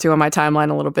referred to on my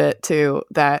timeline a little bit too,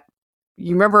 that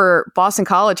you remember Boston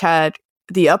College had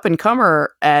the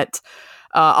up-and-comer at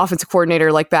offensive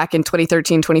coordinator back in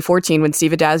 2013, 2014 when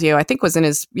Steve Addazio, I think, was in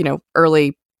his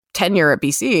early tenure at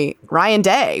BC. Ryan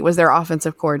Day was their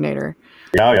offensive coordinator.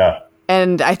 Yeah.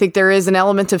 And I think there is an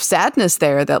element of sadness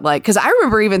there that because I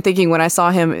remember even thinking when I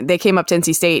saw him, they came up to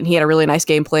NC State and he had a really nice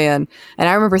game plan. And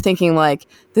I remember thinking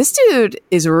this dude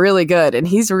is really good and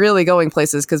he's really going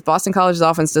places because Boston College's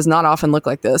offense does not often look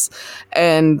like this.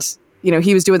 And,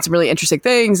 he was doing some really interesting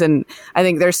things. And I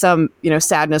think there's some,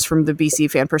 sadness from the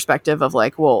BC fan perspective of I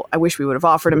wish we would have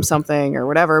offered him something or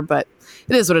whatever, but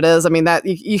it is what it is. I mean, that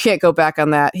you can't go back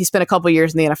on that. He spent a couple of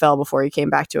years in the NFL before he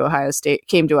came to Ohio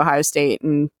State,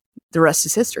 and the rest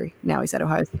is history. Now he's at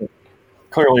Ohio State.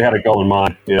 clearly had a goal in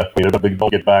mind. Yeah, they'll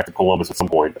get back to Columbus at some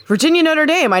point. Virginia Notre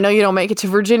Dame. I know you don't make it to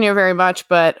Virginia very much,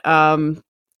 but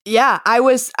yeah, I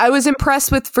was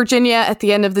impressed with Virginia at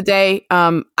the end of the day.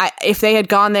 If they had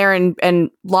gone there and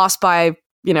lost by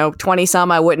 20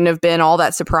 some, I wouldn't have been all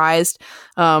that surprised.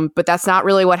 But that's not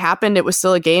really what happened. It was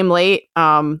still a game late.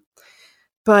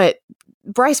 But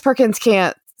Bryce Perkins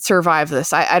can't survive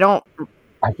this. I don't.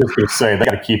 I was just going to say, they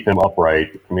got to keep him upright.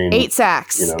 I mean, 8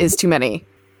 sacks is too many.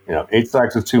 8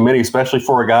 sacks is too many, especially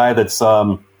for a guy that's.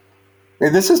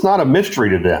 This is not a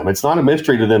mystery to them. It's not a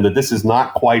mystery to them that this is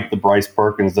not quite the Bryce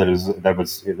Perkins that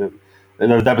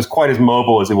was quite as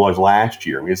mobile as he was last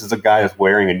year. I mean, this is a guy that's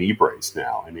wearing a knee brace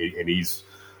now, and he's.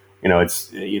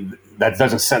 That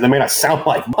doesn't sound. That may not sound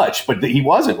like much, but he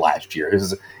wasn't last year.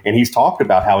 And he's talked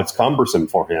about how it's cumbersome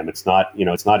for him. It's not.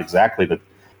 It's not exactly the.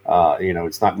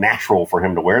 It's not natural for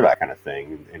him to wear that kind of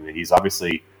thing. And he's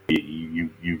obviously.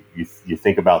 You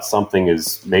think about something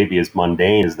as maybe as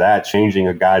mundane as that, changing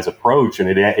a guy's approach, and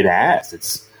it has.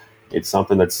 It's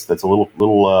something that's a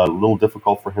little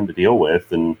difficult for him to deal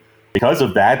with, and because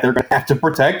of that, they're going to have to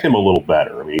protect him a little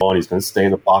better. I mean, he's going to stay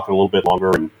in the pocket a little bit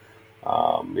longer, and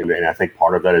I think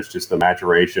part of that is just the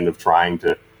maturation of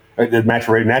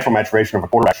natural maturation of a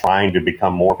quarterback trying to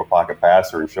become more of a pocket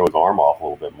passer and show his arm off a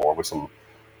little bit more with some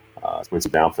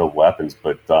downfield weapons.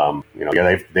 But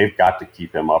they've got to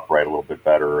keep him upright a little bit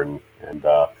better. And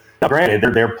now,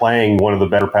 granted, they're playing one of the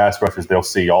better pass rushers they'll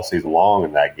see all season long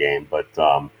in that game, but.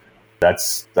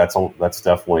 That's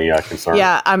definitely a concern.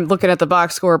 Yeah, I'm looking at the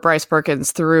box score. Bryce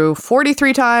Perkins threw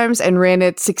 43 times and ran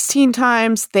it 16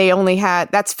 times. They only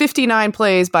that's 59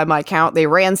 plays by my count. They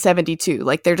ran 72.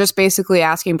 Like, they're just basically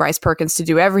asking Bryce Perkins to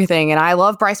do everything. And I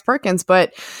love Bryce Perkins,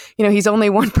 but he's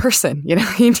only one person.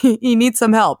 He needs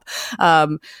some help.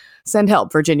 Send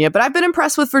help, Virginia. But I've been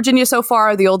impressed with Virginia so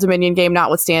far, the Old Dominion game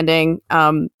notwithstanding.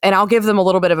 And I'll give them a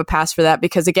little bit of a pass for that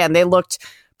because, again, they looked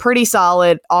pretty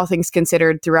solid, all things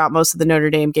considered, throughout most of the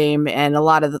Notre Dame game, and a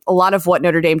lot of what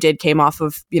Notre Dame did came off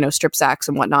of strip sacks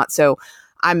and whatnot. So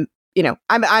I'm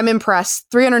impressed.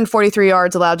 343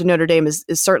 yards allowed to Notre Dame is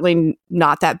certainly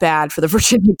not that bad for the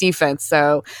Virginia defense.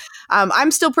 So I'm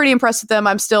still pretty impressed with them.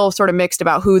 I'm still sort of mixed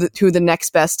about who the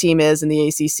next best team is in the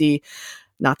ACC.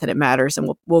 Not that it matters, and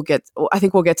I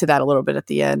think we'll get to that a little bit at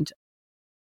the end.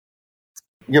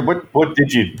 Yeah, what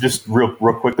did you, just real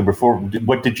quickly before,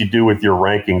 what did you do with your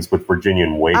rankings with Virginia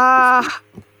and Wake?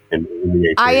 In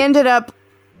the AP?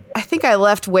 I think I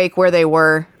left Wake where they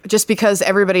were just because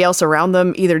everybody else around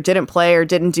them either didn't play or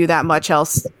didn't do that much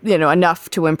else, enough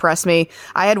to impress me.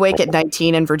 I had Wake at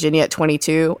 19 and Virginia at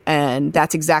 22, and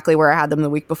that's exactly where I had them the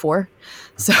week before.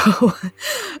 So,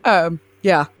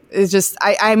 yeah, it's just,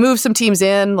 I moved some teams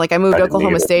in, like I moved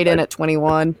Oklahoma State in at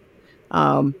 21,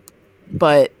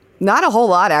 but not a whole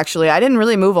lot, actually. I didn't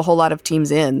really move a whole lot of teams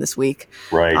in this week.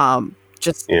 Right. And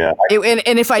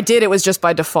if I did, it was just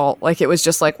by default. Like, it was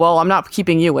just like, well, I'm not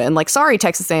keeping you in. Like, sorry,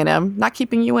 Texas A&M, not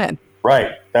keeping you in.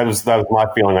 Right. That was my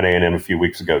feeling on A&M a few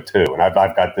weeks ago too, and I've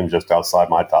got them just outside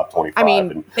my top 25. I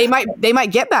mean, they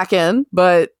might get back in,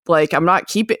 but like, I'm not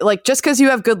keeping, like, just because you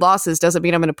have good losses doesn't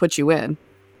mean I'm going to put you in.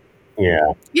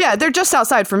 Yeah, they're just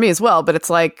outside for me as well, but it's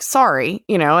like, sorry,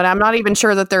 and I'm not even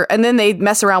sure that and then they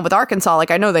mess around with Arkansas.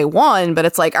 Like, I know they won, but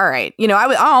it's like, all right,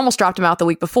 I almost dropped them out the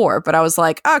week before, but I was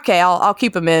like, okay, I'll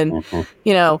keep them in,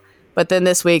 but then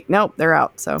this week, nope, they're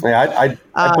out. So yeah,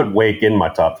 I put Wake in my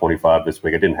top 25 this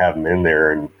week. I didn't have them in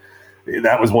there, and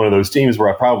that was one of those teams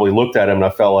where I probably looked at them and I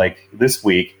felt like this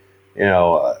week,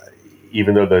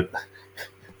 even though the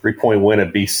 3-point win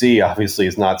at BC obviously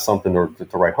is not something to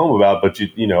write home about, but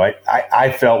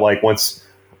I felt like once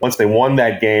they won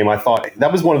that game, I thought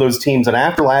that was one of those teams. And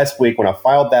after last week, when I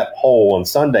filed that poll on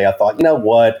Sunday, I thought, you know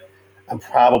what, I'm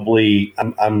probably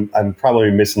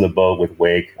missing the boat with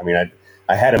Wake. I mean,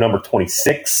 I had a number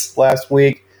 26 last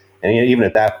week, and even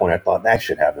at that point, I thought that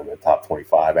should have them in the top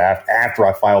 25. After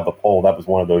I filed the poll, that was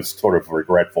one of those sort of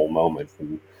regretful moments.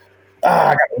 And,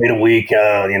 I got to wait a week,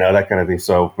 that kind of thing.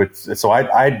 So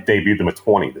I debuted them at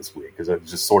 20 this week because it was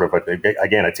just sort of,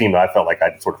 a team that I felt like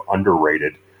I'd sort of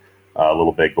underrated a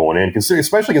little bit going in,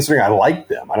 especially considering I liked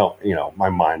them. I don't, my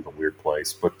mind's a weird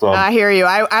place. But I hear you.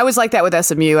 I was like that with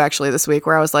SMU, actually, this week,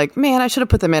 where I was like, man, I should have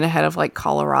put them in ahead of, like,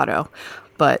 Colorado,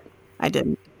 but I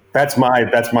didn't. That's my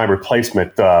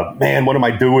replacement. Man, what am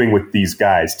I doing with these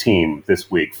guys' team this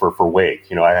week for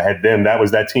Wake? I had them. That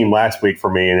was that team last week for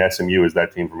me, and SMU is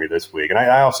that team for me this week. And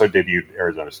I also debuted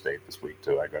Arizona State this week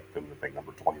too. I got them, I think,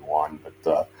 number 21.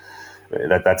 But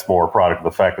that's more a product of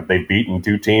the fact that they've beaten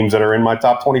two teams that are in my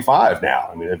top 25 now.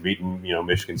 I mean, they've beaten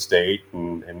Michigan State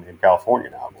and California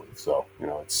now, I believe. So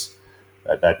it's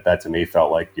That to me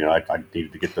felt like, I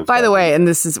needed to get those. By the way, and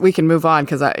we can move on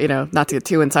because not to get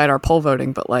too inside our poll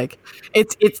voting, but like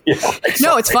it's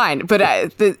no, it's fine. But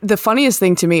the funniest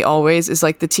thing to me always is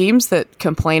like the teams that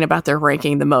complain about their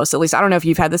ranking the most. At least I don't know if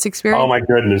you've had this experience. Oh my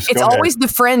goodness, it's always the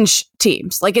fringe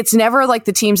teams. Like it's never like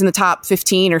the teams in the top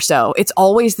 15 or so. It's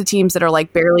always the teams that are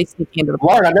like barely sneaking into the.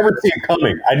 Lauren, I never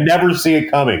see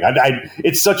it coming.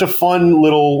 It's such a fun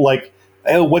little like,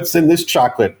 oh, what's in this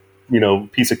chocolate?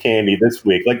 Piece of candy this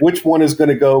week. Like, which one is going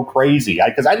to go crazy?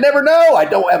 Because I never know. I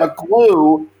don't have a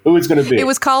clue who it's going to be. It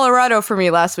was Colorado for me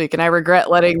last week, and I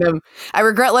regret letting them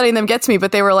get to me.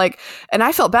 But they were like, and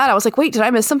I felt bad. I was like, wait, did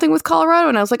I miss something with Colorado?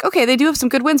 And I was like, okay, they do have some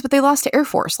good wins, but they lost to Air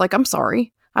Force. Like, I'm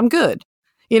sorry, I'm good.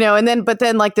 But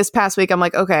then like this past week, I'm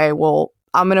like, okay, well,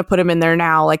 I'm going to put them in there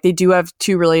now. Like they do have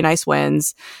 2 really nice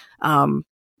wins.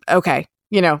 Okay.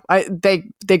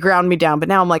 They ground me down, but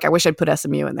now I'm like, I wish I'd put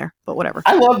SMU in there, but whatever.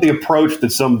 I love the approach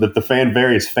that the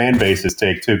various fan bases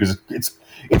take too, because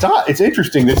it's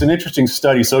interesting. It's an interesting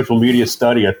study, social media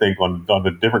study, I think, on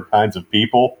the different kinds of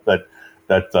people that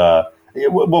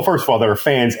well, first of all, that are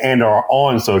fans and are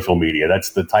on social media. That's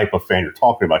the type of fan you're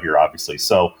talking about here, obviously.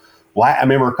 So I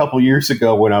remember a couple of years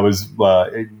ago when I was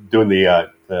doing the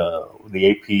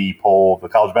AP poll, the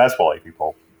college basketball AP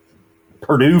poll,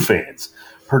 Purdue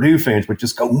fans would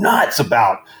just go nuts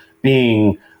about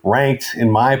being ranked in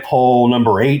my poll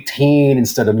number 18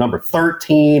 instead of number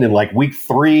 13, and like week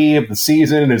 3 of the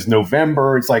season is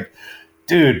November. It's like,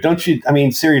 dude,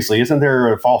 seriously, isn't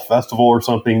there a fall festival or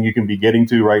something you can be getting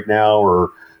to right now,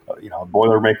 or a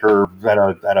Boilermaker at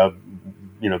a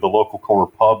the local corner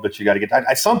pub that you got to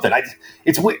get something.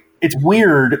 It's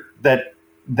weird that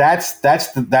that's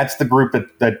the group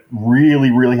that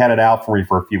really, really had it out for me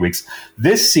for a few weeks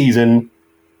this season.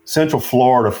 Central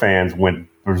Florida fans went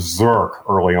berserk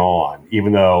early on,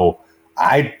 even though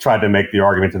I tried to make the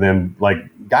argument to them, like,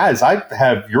 guys, I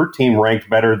have your team ranked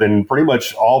better than pretty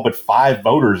much all but 5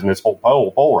 voters in this whole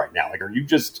poll right now. Like, are you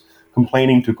just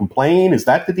complaining to complain? Is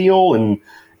that the deal? And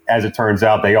as it turns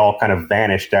out, they all kind of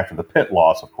vanished after the Pitt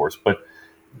loss, of course. But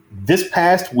this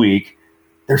past week,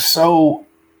 they're so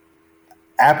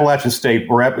Appalachian State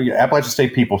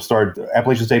people started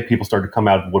to come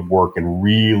out of the woodwork and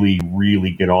really,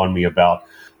 really get on me about,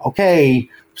 okay,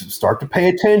 start to pay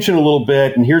attention a little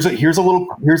bit. And here's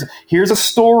a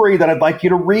story that I'd like you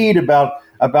to read about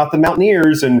the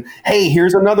Mountaineers. And hey,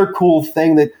 here's another cool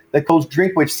thing that Coach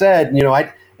Drinkwitz said. And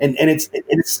it's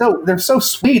so, they're so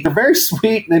sweet. They're very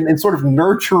sweet and sort of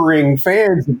nurturing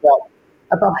fans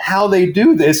about how they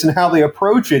do this and how they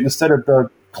approach it, instead of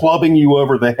the clubbing you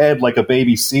over the head like a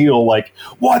baby seal, like,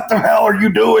 what the hell are you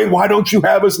doing? Why don't you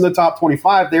have us in the top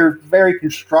 25? They're very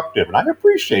constructive, and I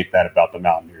appreciate that about the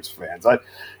Mountaineers fans. I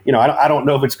don't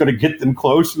know if it's going to get them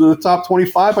close to the top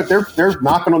 25, but they're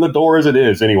knocking on the door as it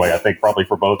is anyway, I think, probably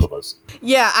for both of us.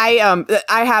 Yeah, I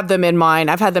have them in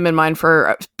mind. I've had them in mind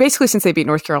for basically since they beat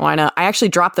North Carolina. I actually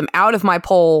dropped them out of my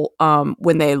poll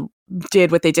when they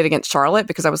did what they did against Charlotte,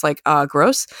 because I was like,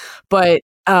 gross. But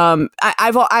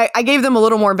I gave them a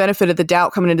little more benefit of the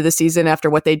doubt coming into the season after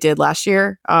what they did last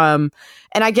year. And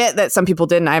I get that some people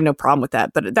didn't. I have no problem with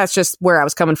that, but that's just where I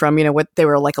was coming from. What they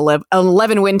were like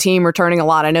 11 win team, returning a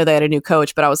lot. I know they had a new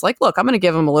coach, but I was like, look, I'm going to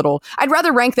give them a little. I'd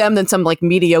rather rank them than some like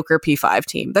mediocre P5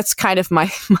 team. That's kind of my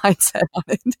mindset on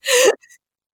it.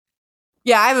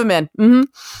 Yeah, I have them in.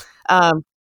 Mm-hmm.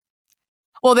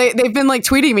 Well, they've been like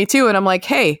tweeting me too, and I'm like,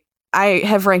 hey, I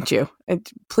have ranked you.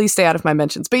 Please stay out of my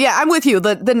mentions. But yeah, I'm with you.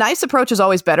 The nice approach is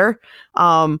always better.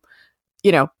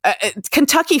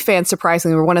 Kentucky fans,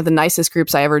 surprisingly, were one of the nicest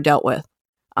groups I ever dealt with.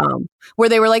 Where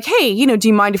they were like, hey, do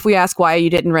you mind if we ask why you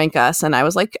didn't rank us? And I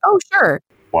was like, oh, sure.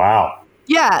 Wow.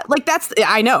 Yeah, like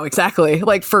I know exactly.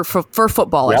 Like for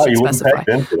football, I should specify.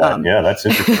 Yeah, that's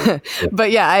interesting.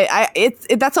 But yeah,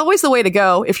 that's always the way to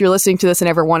go if you're listening to this and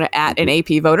ever want to at an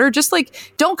AP voter. Just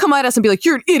like, don't come at us and be like,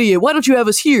 you're an idiot. Why don't you have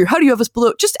us here? How do you have us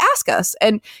below? Just ask us.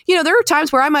 And there are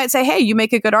times where I might say, hey, you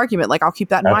make a good argument. Like, I'll keep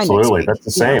that in mind. Absolutely, that's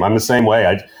the same. I'm the same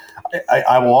way.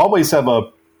 I will always have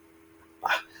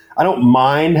I don't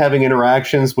mind having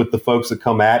interactions with the folks that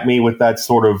come at me with that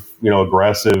sort of,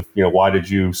 aggressive, why did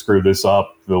you screw this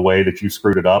up the way that you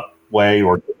screwed it up way?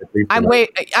 Or I'm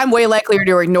way likelier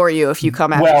to ignore you if you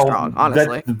come at me strong,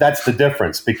 honestly. That's the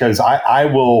difference, because I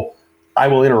will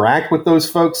interact with those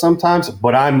folks sometimes,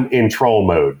 but I'm in troll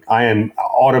mode. I am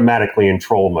automatically in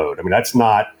troll mode. I mean,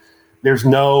 there's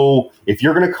no, if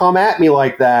you're going to come at me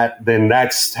like that, then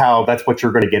that's what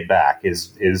you're going to get back is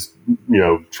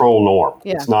troll norm.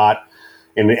 Yeah. It's not,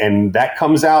 and that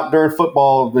comes out during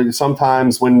football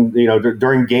sometimes when,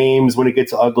 during games when it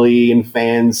gets ugly and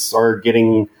fans are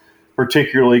getting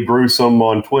particularly gruesome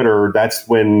on Twitter, that's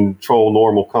when Troll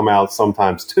Norm will come out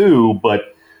sometimes too.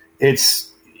 But it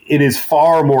is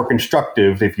far more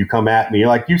constructive if you come at me,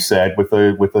 like you said, with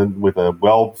a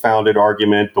well-founded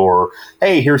argument, or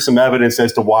hey, here's some evidence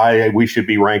as to why we should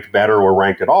be ranked better or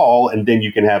ranked at all, and then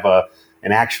you can have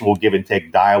an actual give and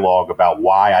take dialogue about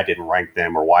why I didn't rank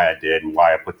them or why I did and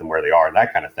why I put them where they are and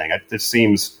that kind of thing. It just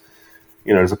seems,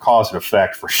 there's a cause and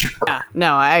effect for sure. Yeah,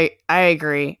 no, I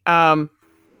agree.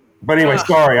 But anyway,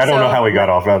 sorry, I don't know how we got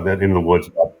off out in the woods.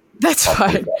 That's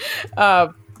fine.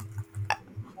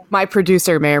 My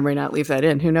producer may or may not leave that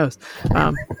in. Who knows?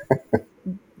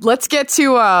 Let's get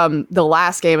to the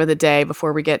last game of the day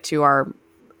before we get to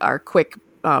our quick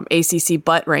ACC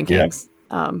butt rankings.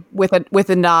 Yeah. With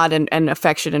a nod and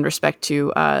affection and respect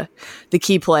to the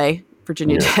key play,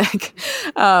 Virginia Tech.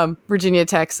 Virginia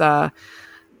Tech's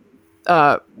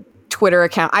Twitter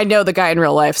account. I know the guy in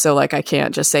real life, so like I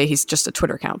can't just say he's just a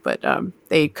Twitter account, but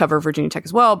they cover Virginia Tech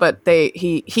as well. But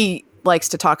he likes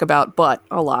to talk about butt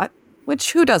a lot,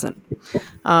 which who doesn't?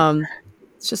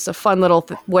 It's just a fun little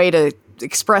way to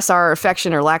express our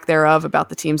affection or lack thereof about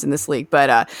the teams in this league.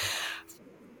 But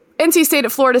NC State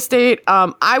at Florida State,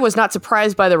 I was not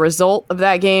surprised by the result of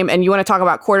that game. And you want to talk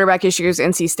about quarterback issues,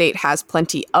 NC State has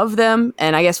plenty of them.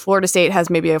 And I guess Florida State has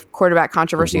maybe a quarterback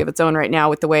controversy of its own right now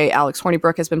with the way Alex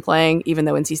Hornibrook has been playing, even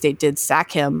though NC State did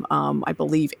sack him, I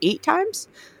believe, 8 times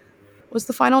was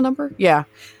the final number. Yeah.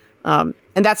 And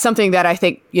that's something that I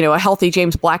think, a healthy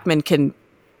James Blackman can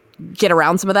get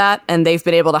around some of that. And they've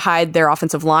been able to hide their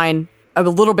offensive line a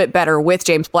little bit better with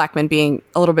James Blackman being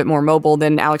a little bit more mobile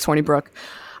than Alex Hornibrook.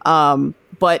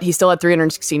 But he still had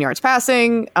 316 yards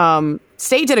passing.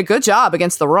 State did a good job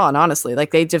against the run, honestly.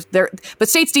 Like but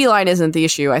State's D-line isn't the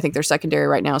issue. I think their secondary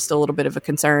right now is still a little bit of a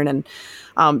concern. And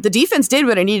the defense did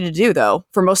what it needed to do, though,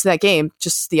 for most of that game.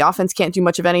 Just the offense can't do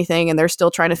much of anything, and they're still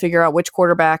trying to figure out which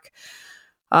quarterback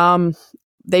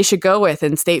they should go with.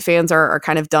 And State fans are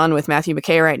kind of done with Matthew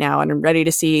McKay right now and ready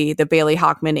to see the Bailey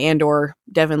Hockman and or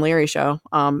Devin Leary show.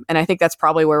 And I think that's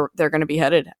probably where they're going to be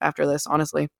headed after this,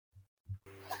 honestly.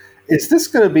 Is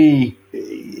this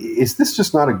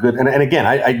just not a good, and again,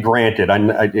 I granted,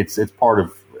 it's part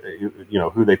of,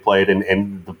 who they played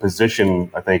and the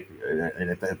position, I think,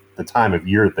 at the time of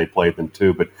year that they played them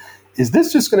too, but is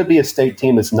this just going to be a State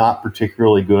team that's not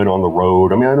particularly good on the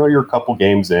road? I mean, I know you're a couple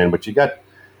games in, but you got,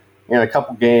 a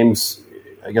couple games,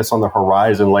 I guess, on the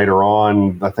horizon later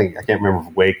on. I can't remember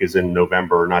if Wake is in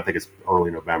November or not. I think it's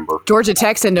early November. Georgia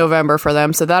Tech's in November for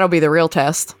them, so that'll be the real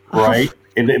test. Right.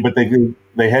 But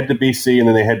they head to BC and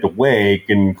then they head to Wake,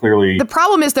 and clearly the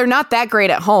problem is they're not that great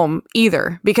at home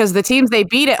either, because the teams they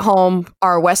beat at home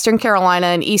are Western Carolina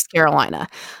and East Carolina,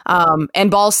 and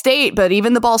Ball State. But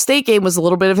even the Ball State game was a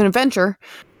little bit of an adventure.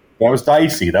 That was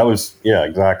dicey. That was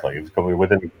exactly. It was coming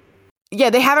within. Yeah,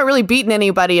 they haven't really beaten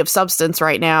anybody of substance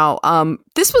right now.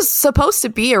 This was supposed to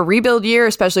be a rebuild year,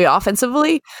 especially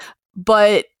offensively,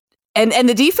 but and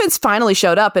the defense finally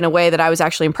showed up in a way that I was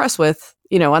actually impressed with,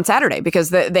 on Saturday, because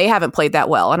they haven't played that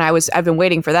well, and I've been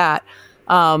waiting for that.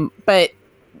 But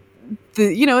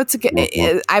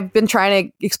I've been trying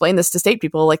to explain this to State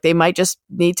people, like they might just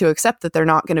need to accept that they're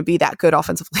not going to be that good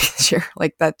offensively this year.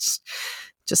 Like that's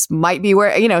just might be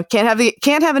where, can't have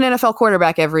an NFL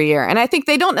quarterback every year. And I think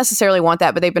they don't necessarily want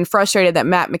that, but they've been frustrated that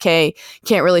Matt McKay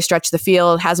can't really stretch the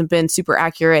field, hasn't been super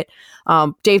accurate.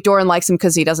 Dave Doran likes him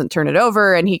because he doesn't turn it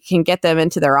over and he can get them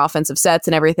into their offensive sets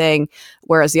and everything,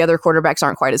 whereas the other quarterbacks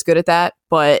aren't quite as good at that.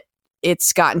 But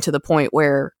it's gotten to the point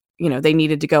where, they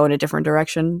needed to go in a different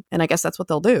direction. And I guess that's what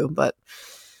they'll do, but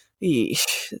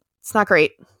it's not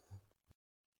great.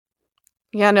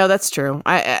 Yeah, no, that's true.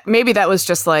 Maybe that was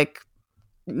just like,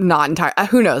 not entire.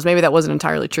 Who knows? Maybe that wasn't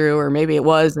entirely true, or maybe it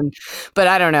was. But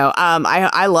I don't know.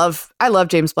 I love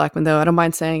James Blackman, though. I don't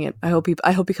mind saying it. I hope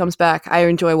he comes back. I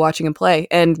enjoy watching him play.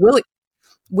 And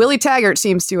Willie Taggart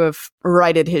seems to have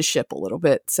righted his ship a little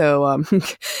bit. So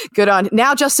good on.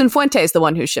 Now Justin Fuente is the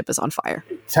one whose ship is on fire.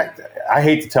 I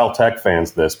hate to tell Tech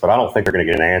fans this, but I don't think they're going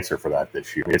to get an answer for that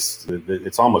this year.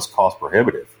 It's almost cost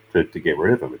prohibitive to get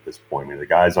rid of him at this point. I mean, the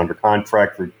guy's under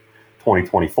contract for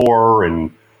 2024,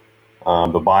 and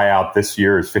the buyout this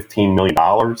year is $15 million.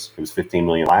 It was $15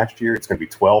 million last year. It's going to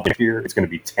be $12 million this year. It's going to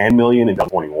be $10 million in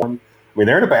 2021. I mean,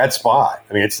 they're in a bad spot.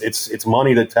 I mean, it's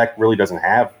money that Tech really doesn't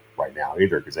have right now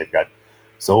either, because they've got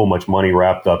so much money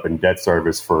wrapped up in debt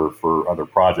service for other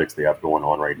projects they have going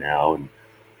on right now, and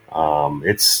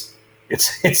it's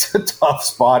a tough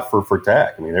spot for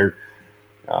Tech. I mean, they're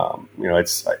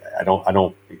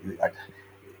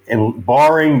and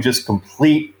barring just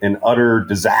complete and utter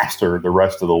disaster the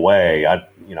rest of the way,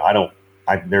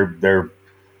 they're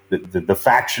the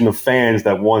faction of fans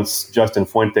that wants Justin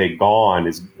Fuente gone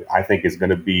is going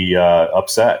to be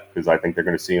upset, because I think they're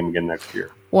going to see him again next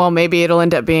year. Well, maybe it'll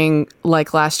end up being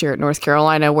like last year at North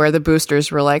Carolina, where the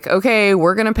boosters were like, okay,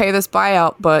 we're going to pay this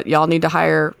buyout, but y'all need to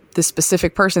hire this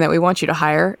specific person that we want you to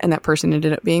hire. And that person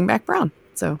ended up being Mac Brown.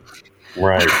 So,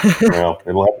 right. Well,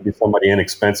 it'll have to be somebody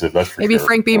inexpensive. That's for maybe sure.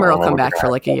 Frank Beamer will come back for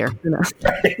like a year. You know?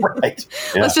 Right.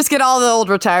 Yeah. Let's just get all the old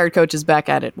retired coaches back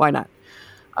at it. Why not?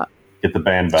 Get the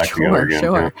band back together again.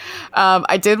 Sure. Yeah.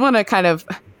 I did want to kind of,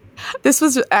 this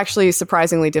was actually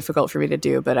surprisingly difficult for me to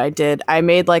do, but I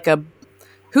made like a,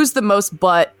 who's the most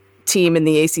butt team in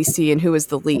the ACC and who is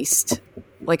the least,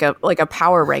 like a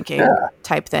power ranking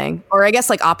type thing, or I guess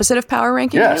like opposite of power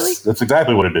ranking. Yes, really? That's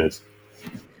exactly what it is.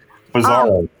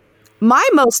 Bizarre. My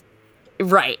most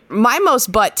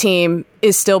butt team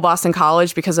is still Boston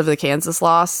College, because of the Kansas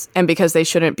loss and because they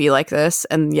shouldn't be like this,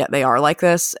 and yet they are like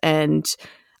this. And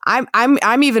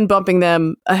I'm even bumping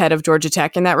them ahead of Georgia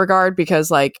Tech in that regard,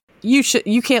 because like you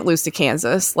can't lose to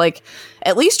Kansas. Like,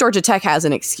 at least Georgia Tech has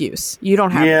an excuse. You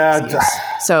don't have an excuse.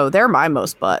 So they're my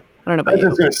most butt. I don't know about you. I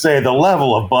was going to say, the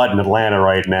level of butt in Atlanta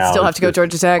right now. Still have to go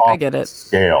Georgia Tech. I get it.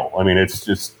 Scale. I mean, it's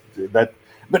just that,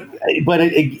 but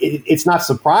it's not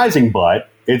surprising, but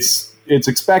it's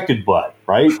expected, but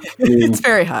right. I mean, it's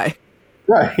very high.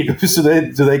 Right. So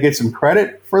do they get some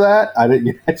credit for that? I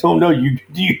don't know. Do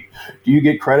you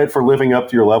get credit for living up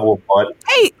to your level of butt?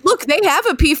 Hey, look, they have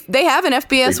an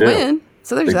FBS win.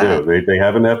 So there's that. They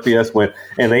have an FBS win,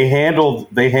 and they handled.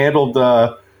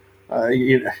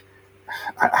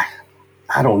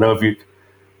 I don't know if you.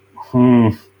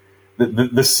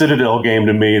 The Citadel game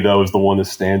to me, though, is the one that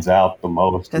stands out the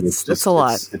most. That's a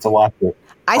lot. It's a lot.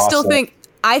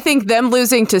 I think them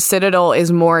losing to Citadel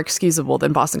is more excusable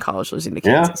than Boston College losing to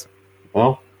Kansas. Yeah.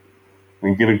 Well, I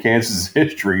mean, given Kansas'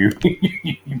 history, you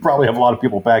probably have a lot of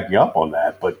people backing up on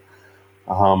that. But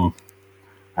I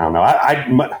don't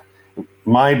know.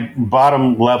 My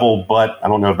bottom level butt. I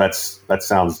don't know if that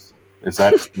sounds. Is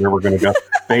that where we're going to go?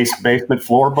 Basement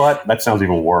floor butt. That sounds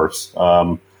even worse.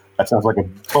 That sounds like a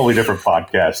totally different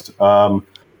podcast.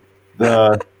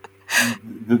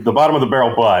 The bottom of the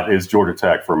barrel butt is Georgia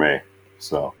Tech for me.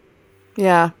 So,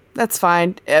 yeah, that's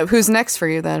fine. Who's next for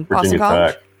you then? Virginia Boston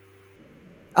College? Tech.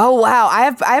 Oh wow,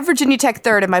 I have Virginia Tech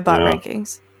third in my butt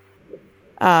rankings.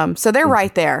 So they're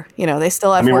right there. You know, they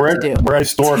still have work to do. We're at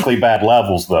historically bad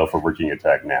levels though for Virginia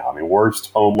Tech now. I mean,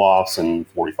 worst home loss in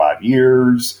 45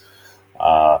 years.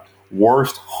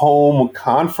 Worst home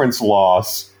conference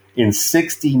loss in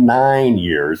 69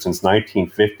 years since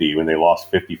 1950, when they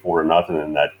lost 54-0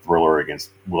 in that thriller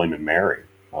against William and Mary.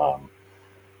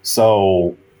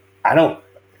 So I don't,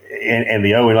 and the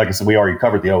 0, like I said, we already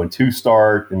covered the 0-2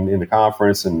 start in the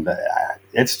conference, and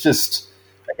it's just,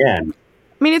 again.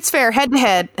 I mean, it's fair head to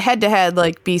head.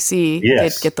 Like BC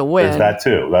did get the win. There's that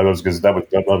too. That was because that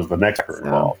was the next part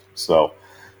involved. So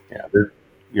yeah,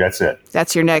 that's it.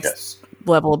 That's your next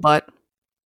level of butt.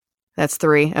 That's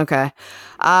 3. Okay.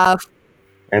 And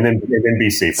then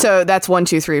BC. So that's 1,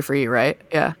 2, 3 for you, right?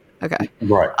 Yeah. Okay.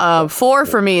 Right. 4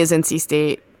 for me is NC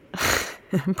State.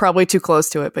 I'm probably too close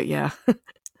to it, but yeah.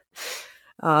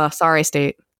 Sorry,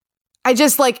 State. I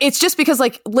just it's just because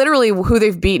literally who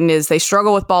they've beaten is they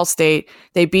struggle with Ball State.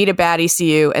 They beat a bad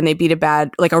ECU, and they beat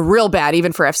a real bad,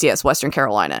 even for FCS, Western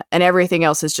Carolina. And everything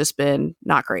else has just been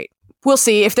not great. We'll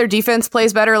see if their defense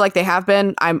plays better like they have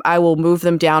been. I will move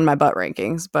them down my butt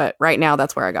rankings, but right now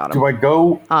that's where I got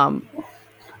them.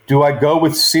 Do I go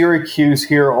with Syracuse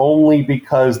here only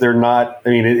because they're not? I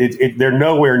mean, they're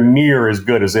nowhere near as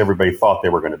good as everybody thought they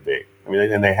were going to be. I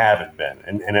mean, and they haven't been.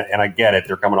 And I get it;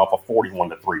 they're coming off a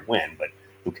 41-3 win, but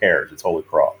who cares? It's Holy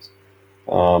Cross.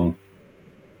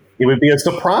 It would be a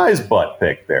surprise butt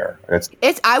pick there.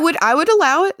 I would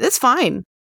allow it. It's fine.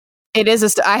 It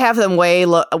is. I have them way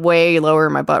lower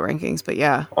in my butt rankings, but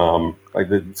yeah.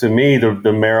 To me,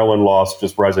 the Maryland loss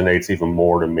just resonates even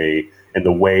more to me. And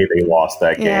the way they lost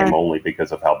that game only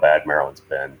because of how bad Maryland's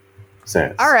been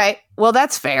since. All right. Well,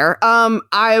 that's fair.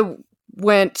 I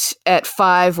went at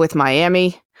 5 with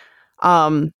Miami.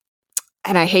 And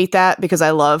I hate that because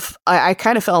I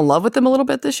kind of fell in love with them a little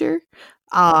bit this year.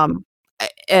 And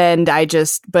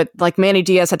but Manny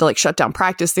Diaz had to shut down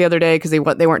practice the other day because they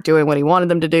weren't doing what he wanted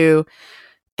them to do.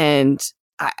 And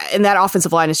that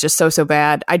offensive line is just so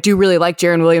bad. I do really like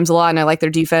Jaron Williams a lot, and I like their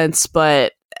defense,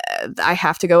 but I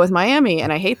have to go with Miami,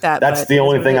 and I hate that. That's the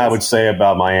only thing I would say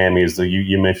about Miami is that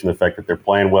you mentioned the fact that they're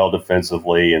playing well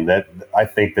defensively, and that I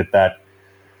think that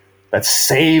that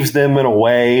saves them in a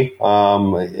way,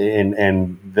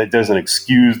 and that doesn't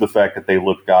excuse the fact that they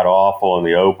looked god awful in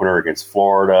the opener against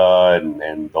Florida,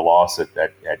 and the loss at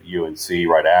UNC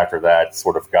right after that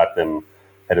sort of got them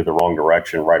headed the wrong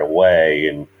direction right away,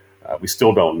 and we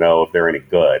still don't know if they're any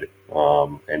good,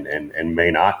 and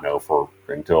may not know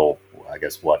until I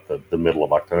guess the middle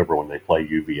of October when they play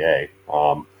UVA.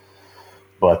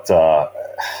 But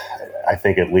I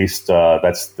think at least they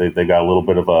got a little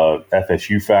bit of a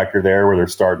FSU factor there, where they're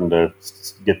starting to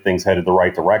get things headed the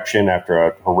right direction after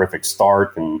a horrific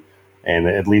start, and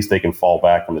at least they can fall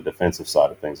back on the defensive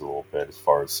side of things a little bit as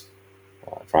far as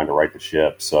trying to right the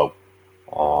ship. So,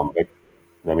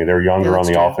 they're younger on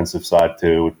the offensive side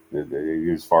too,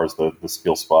 as far as the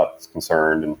skill spot is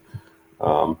concerned, and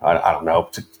I don't know.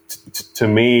 To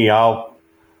me, I'll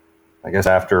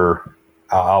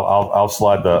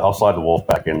slide the Wolf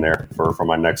back in there for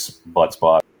my next butt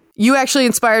spot. You actually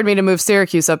inspired me to move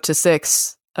Syracuse up to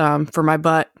 6 for my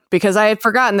butt, because I had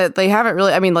forgotten that they haven't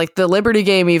really. I mean, like the Liberty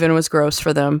game even was gross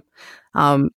for them.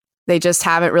 They just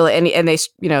haven't really, and they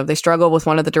struggle with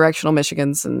one of the directional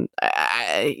Michigans, and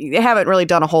they haven't really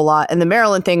done a whole lot. And the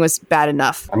Maryland thing was bad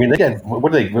enough. I mean, they gave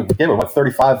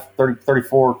 35, 30,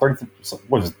 34, 30,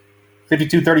 what is it?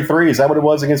 52-33, is that what it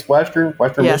was against Western Yeah,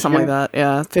 Michigan? something like that.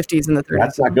 Yeah, 50s and the 30s.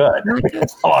 That's not good.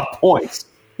 That's a lot of points.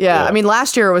 Yeah, I mean,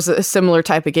 last year was a similar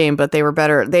type of game, but they were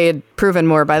better. They had proven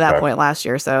more by that point last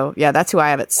year. So, yeah, that's who I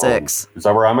have at 6. Is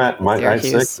that where I'm at? Am I at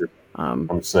 6?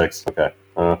 I'm 6. Okay.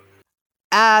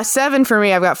 7 for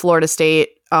me, I've got Florida State.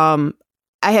 I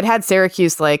had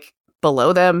Syracuse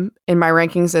below them in my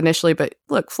rankings initially, but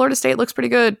look, Florida State looks pretty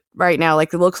good right now.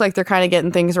 Like, it looks like they're kind of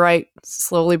getting things right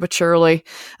slowly but surely.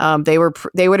 They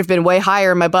would have been way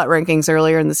higher in my butt rankings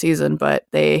earlier in the season, but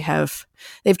they've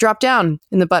dropped down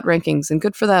in the butt rankings, and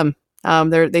good for them.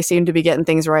 They seem to be getting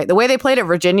things right. The way they played at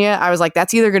Virginia, I was like,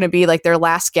 that's either going to be like their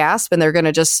last gasp and they're going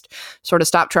to just sort of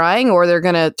stop trying, or they're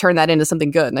going to turn that into something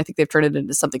good. And I think they've turned it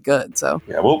into something good. So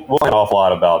yeah, we'll find an awful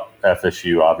lot about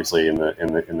FSU obviously in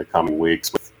the coming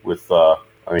weeks with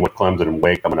Clemson and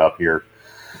Wake coming up here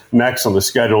next on the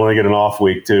schedule. They get an off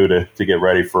week too to get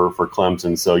ready for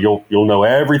Clemson. So you'll know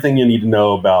everything you need to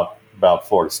know about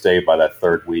Florida State by that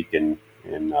third week in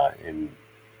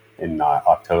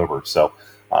October. So.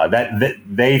 That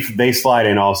they slide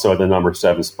in also at the number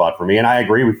 7 spot for me, and I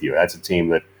agree with you. That's a team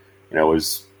that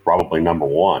was probably number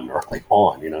 1 early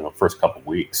on, in the first couple of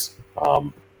weeks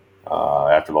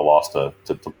after the loss to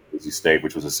Boise State,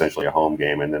 which was essentially a home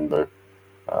game, and then the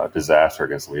disaster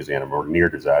against Louisiana, or near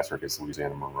disaster against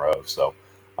Louisiana Monroe. So.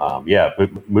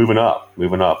 Moving up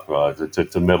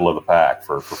to middle of the pack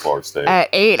for Florida State. At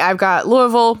 8, I've got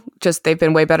Louisville. Just they've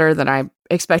been way better than I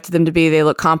expected them to be. They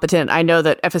look competent. I know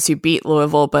that FSU beat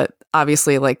Louisville, but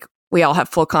obviously, we all have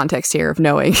full context here of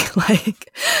knowing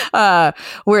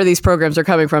where these programs are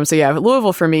coming from. So yeah,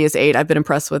 Louisville for me is 8. I've been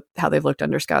impressed with how they've looked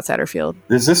under Scott Satterfield.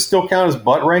 Does this still count as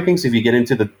butt rankings if you get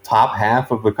into the top half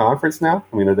of the conference now?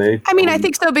 I mean, are they? I mean, I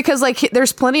think so, because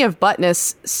there's plenty of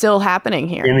buttness still happening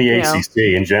here in the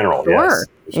ACC in general. Sure.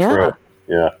 Yes, true.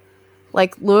 Yeah.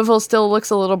 Louisville still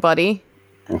looks a little buddy.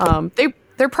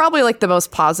 They're probably the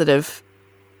most positive,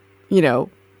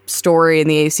 story in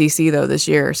the ACC though this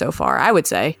year so far, I would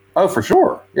say. Oh, for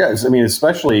sure. Yes. I mean,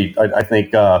 especially, I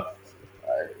think, I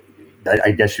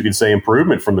guess you could say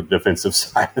improvement from the defensive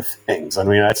side of things. I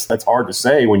mean, that's hard to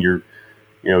say when you're,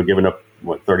 giving up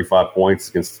 35 points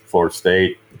against Florida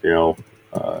State,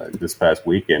 this past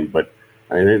weekend. But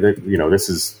I mean, this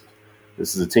is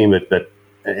a team that.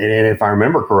 And if I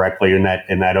remember correctly, in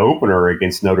that opener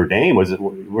against Notre Dame,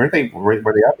 were they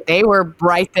up? They were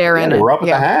right there in it. They were up at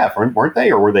the half, weren't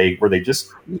they? Or were they just?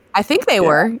 I think they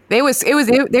were. They were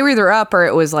either up or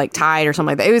it was tied or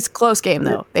something like that. It was a close game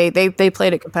though. They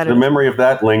played it competitive. The memory of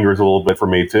that lingers a little bit for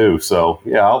me too. So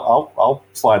yeah, I'll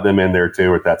slide them in there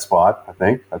too at that spot. I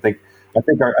think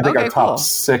our top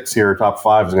 6 here, top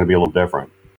 5 is going to be a little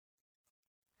different.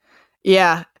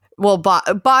 Yeah. Well,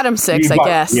 bottom 6, I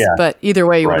guess, but either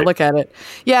way you want to look at it.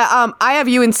 Yeah, I have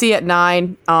UNC at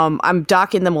 9. I'm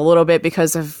docking them a little bit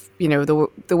because of, the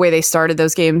way they started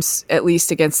those games, at least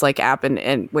against App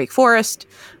and Wake Forest,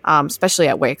 especially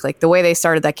at Wake. The way they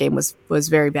started that game was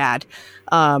very bad.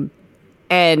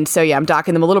 And so, yeah, I'm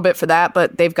docking them a little bit for that,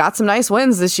 but they've got some nice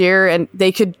wins this year, and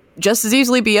they could just as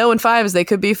easily be 0-5 as they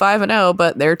could be 5-0,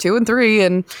 but they're 2-3,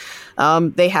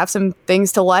 and they have some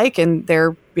things to like, and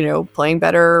they're, playing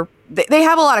better. They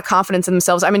have a lot of confidence in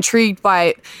themselves. I'm intrigued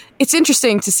by, it's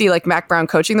interesting to see Mac Brown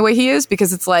coaching the way he is,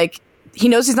 because it's he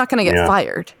knows he's not going to get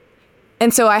fired.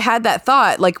 And so I had that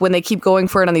thought, like when they keep going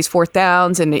for it on these fourth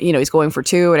downs and, he's going for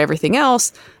 2 and everything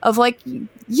else of like,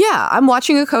 yeah, I'm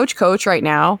watching a coach right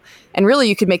now. And really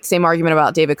you could make the same argument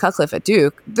about David Cutcliffe at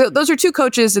Duke. Those are 2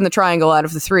 coaches in the triangle out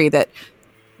of the 3 that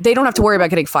they don't have to worry about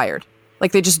getting fired.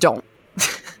 Like they just don't.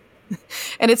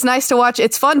 And it's nice to watch.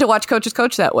 It's fun to watch coaches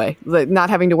coach that way, like not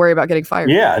having to worry about getting fired.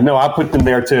 Yeah, no, I put them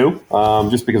there too,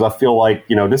 just because I feel like,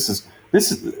 this is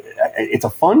it's a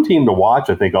fun team to watch.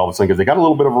 I think all of a sudden because they got a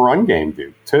little bit of a run game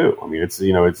too. I mean,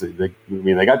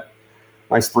 they got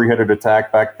nice 3-headed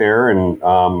attack back there, and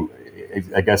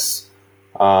I guess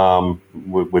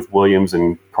with Williams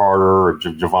and Carter or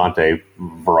Javante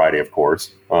variety, of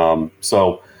course.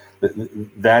 So.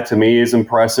 That to me is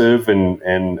impressive, and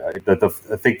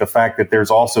I think the fact that there's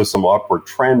also some upward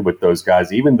trend with those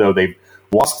guys, even though they've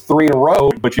lost 3 in a row.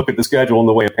 But you look at the schedule and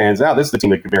the way it pans out, this is a team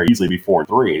that could very easily be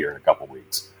 4-3 here in a couple of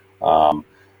weeks.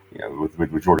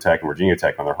 With Georgia Tech and Virginia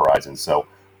Tech on the horizon. So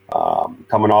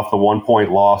coming off the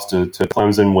 1-point loss to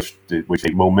Clemson, which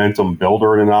a momentum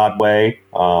builder in an odd way,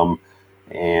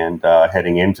 and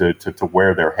heading into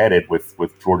where they're headed with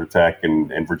Georgia Tech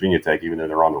and Virginia Tech, even though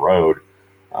they're on the road.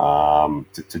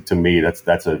 To me, that's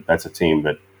a team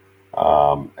that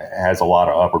has a lot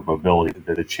of upward mobility,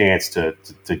 the chance to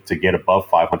get above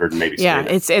 500 and maybe. Yeah,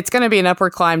 it's going to be an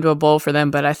upward climb to a bowl for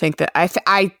them, but I think that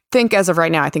I think as of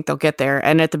right now, I think they'll get there.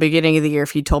 And at the beginning of the year,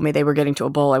 if you told me they were getting to a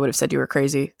bowl, I would have said you were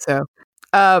crazy. So,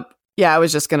 yeah, I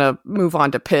was just going to move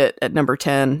on to Pitt at number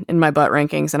 10 in my butt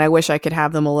rankings, and I wish I could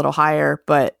have them a little higher,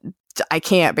 but I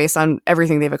can't based on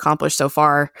everything they've accomplished so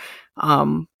far.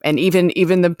 And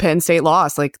even the Penn State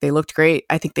loss, like they looked great.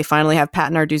 I think they finally have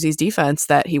Pat Narduzzi's defense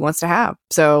that he wants to have.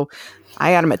 So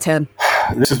I got him at 10.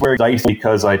 This is where it's dicey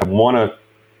because I want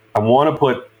to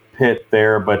put Pitt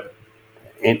there, but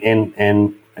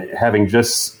and having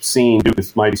just seen Duke,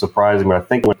 this might be surprising, but I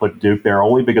think I'm going to put Duke there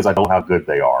only because I don't know how good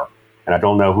they are, and I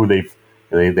don't know who they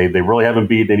really haven't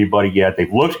beaten anybody yet.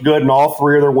 They've looked good in all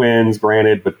 3 of their wins,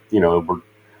 granted, but we're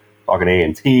talking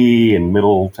A&T and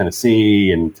Middle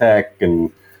Tennessee and Tech,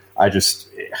 and I just,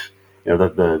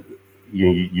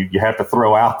 you have to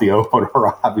throw out the opener,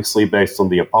 obviously, based on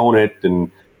the opponent,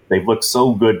 and they've looked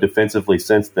so good defensively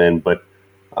since then. But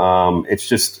it's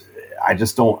just, I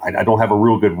don't have a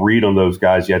real good read on those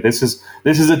guys yet. This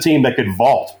is a team that could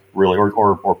vault really,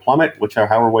 or plummet,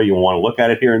 however way you want to look at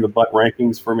it here in the butt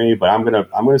rankings for me. But I'm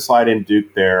gonna slide in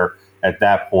Duke there at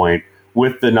that point,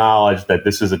 with the knowledge that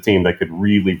this is a team that could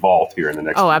really vault here in the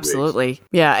next few absolutely. weeks.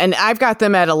 Yeah, and I've got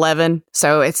them at 11,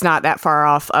 so it's not that far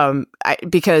off.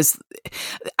 Because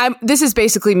this is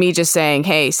basically me just saying,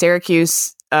 hey,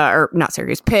 Syracuse, or not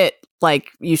Syracuse, Pitt,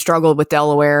 like you struggled with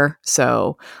Delaware,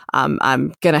 so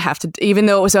I'm going to have to, even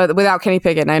though it was without Kenny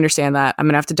Pickett, and I understand that, I'm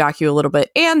going to have to dock you a little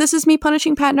bit. And this is me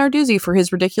punishing Pat Narduzzi for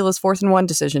his ridiculous 4th and 1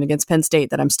 decision against Penn State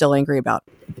that I'm still angry about.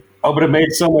 Oh, but it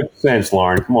made so much sense,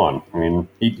 Lauren. Come on. I mean,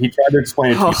 he tried to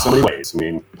explain it to me so many ways. I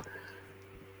mean,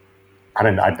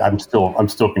 I'm still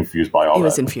confused by all that. It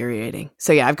was infuriating.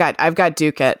 So yeah, I've got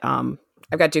Duke at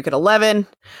 11.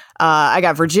 I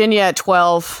got Virginia at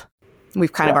 12.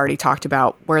 We've kind of already talked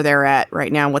about where they're at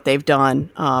right now and what they've done.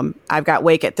 I've got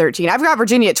Wake at 13. I've got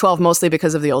Virginia at 12 mostly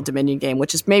because of the Old Dominion game,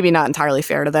 which is maybe not entirely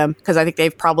fair to them because I think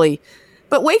they've probably,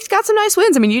 but Wake's got some nice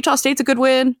wins. I mean, Utah State's a good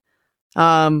win.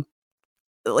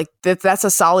 Like that's a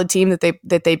solid team that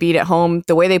they beat at home.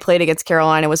 The way they played against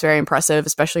Carolina was very impressive,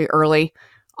 especially early.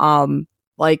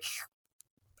 Like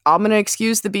I'm going to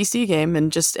excuse the BC game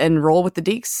and roll with the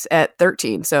Deeks at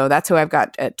 13. So that's who I've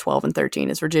got at 12 and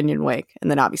 13 is Virginia and Wake. And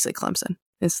then obviously Clemson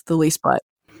is the least, but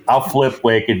I'll flip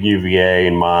Wake and UVA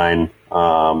in mine.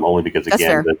 Only because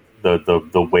again,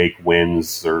 the Wake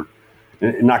wins are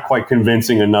not quite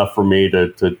convincing enough for me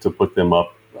to put them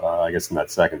up, I guess in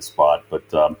that second spot, but,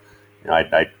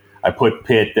 I put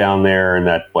Pitt down there in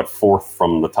that 4th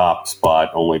from the top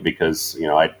spot only because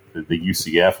the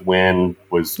UCF win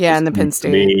was and the Penn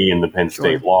State to me, and the Penn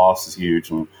State loss is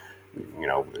huge. And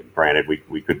granted,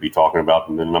 we could be talking about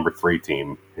the number 3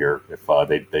 team here if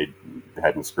they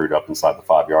hadn't screwed up inside the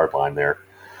 5-yard line there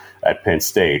at Penn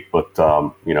State. But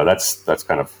that's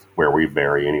kind of where we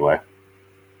vary anyway.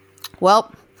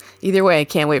 Well, either way, I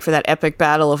can't wait for that epic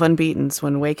battle of unbeatens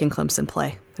when Wake and Clemson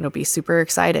play. It'll be super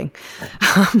exciting.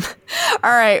 All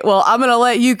right. Well, I'm going to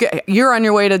let you're on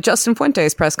your way to Justin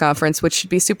Fuente's press conference, which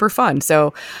should be super fun.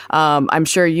 So I'm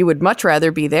sure you would much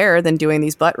rather be there than doing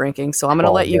these butt rankings. So I'm going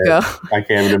to let you go. I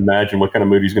can't even imagine what kind of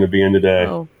mood he's going to be in today.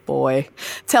 Oh, boy.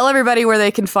 Tell everybody where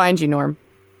they can find you, Norm.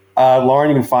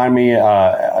 Lauren, you can find me,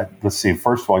 let's see.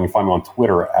 First of all, you can find me on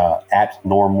Twitter at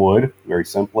Norm Wood, very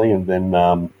simply. And then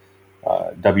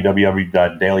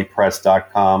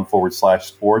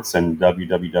www.dailypress.com/sports and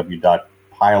www.press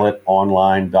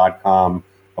pilotonline.com.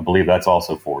 I believe that's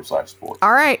also /sports.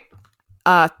 All right.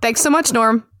 Thanks so much,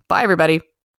 Norm. Bye, everybody.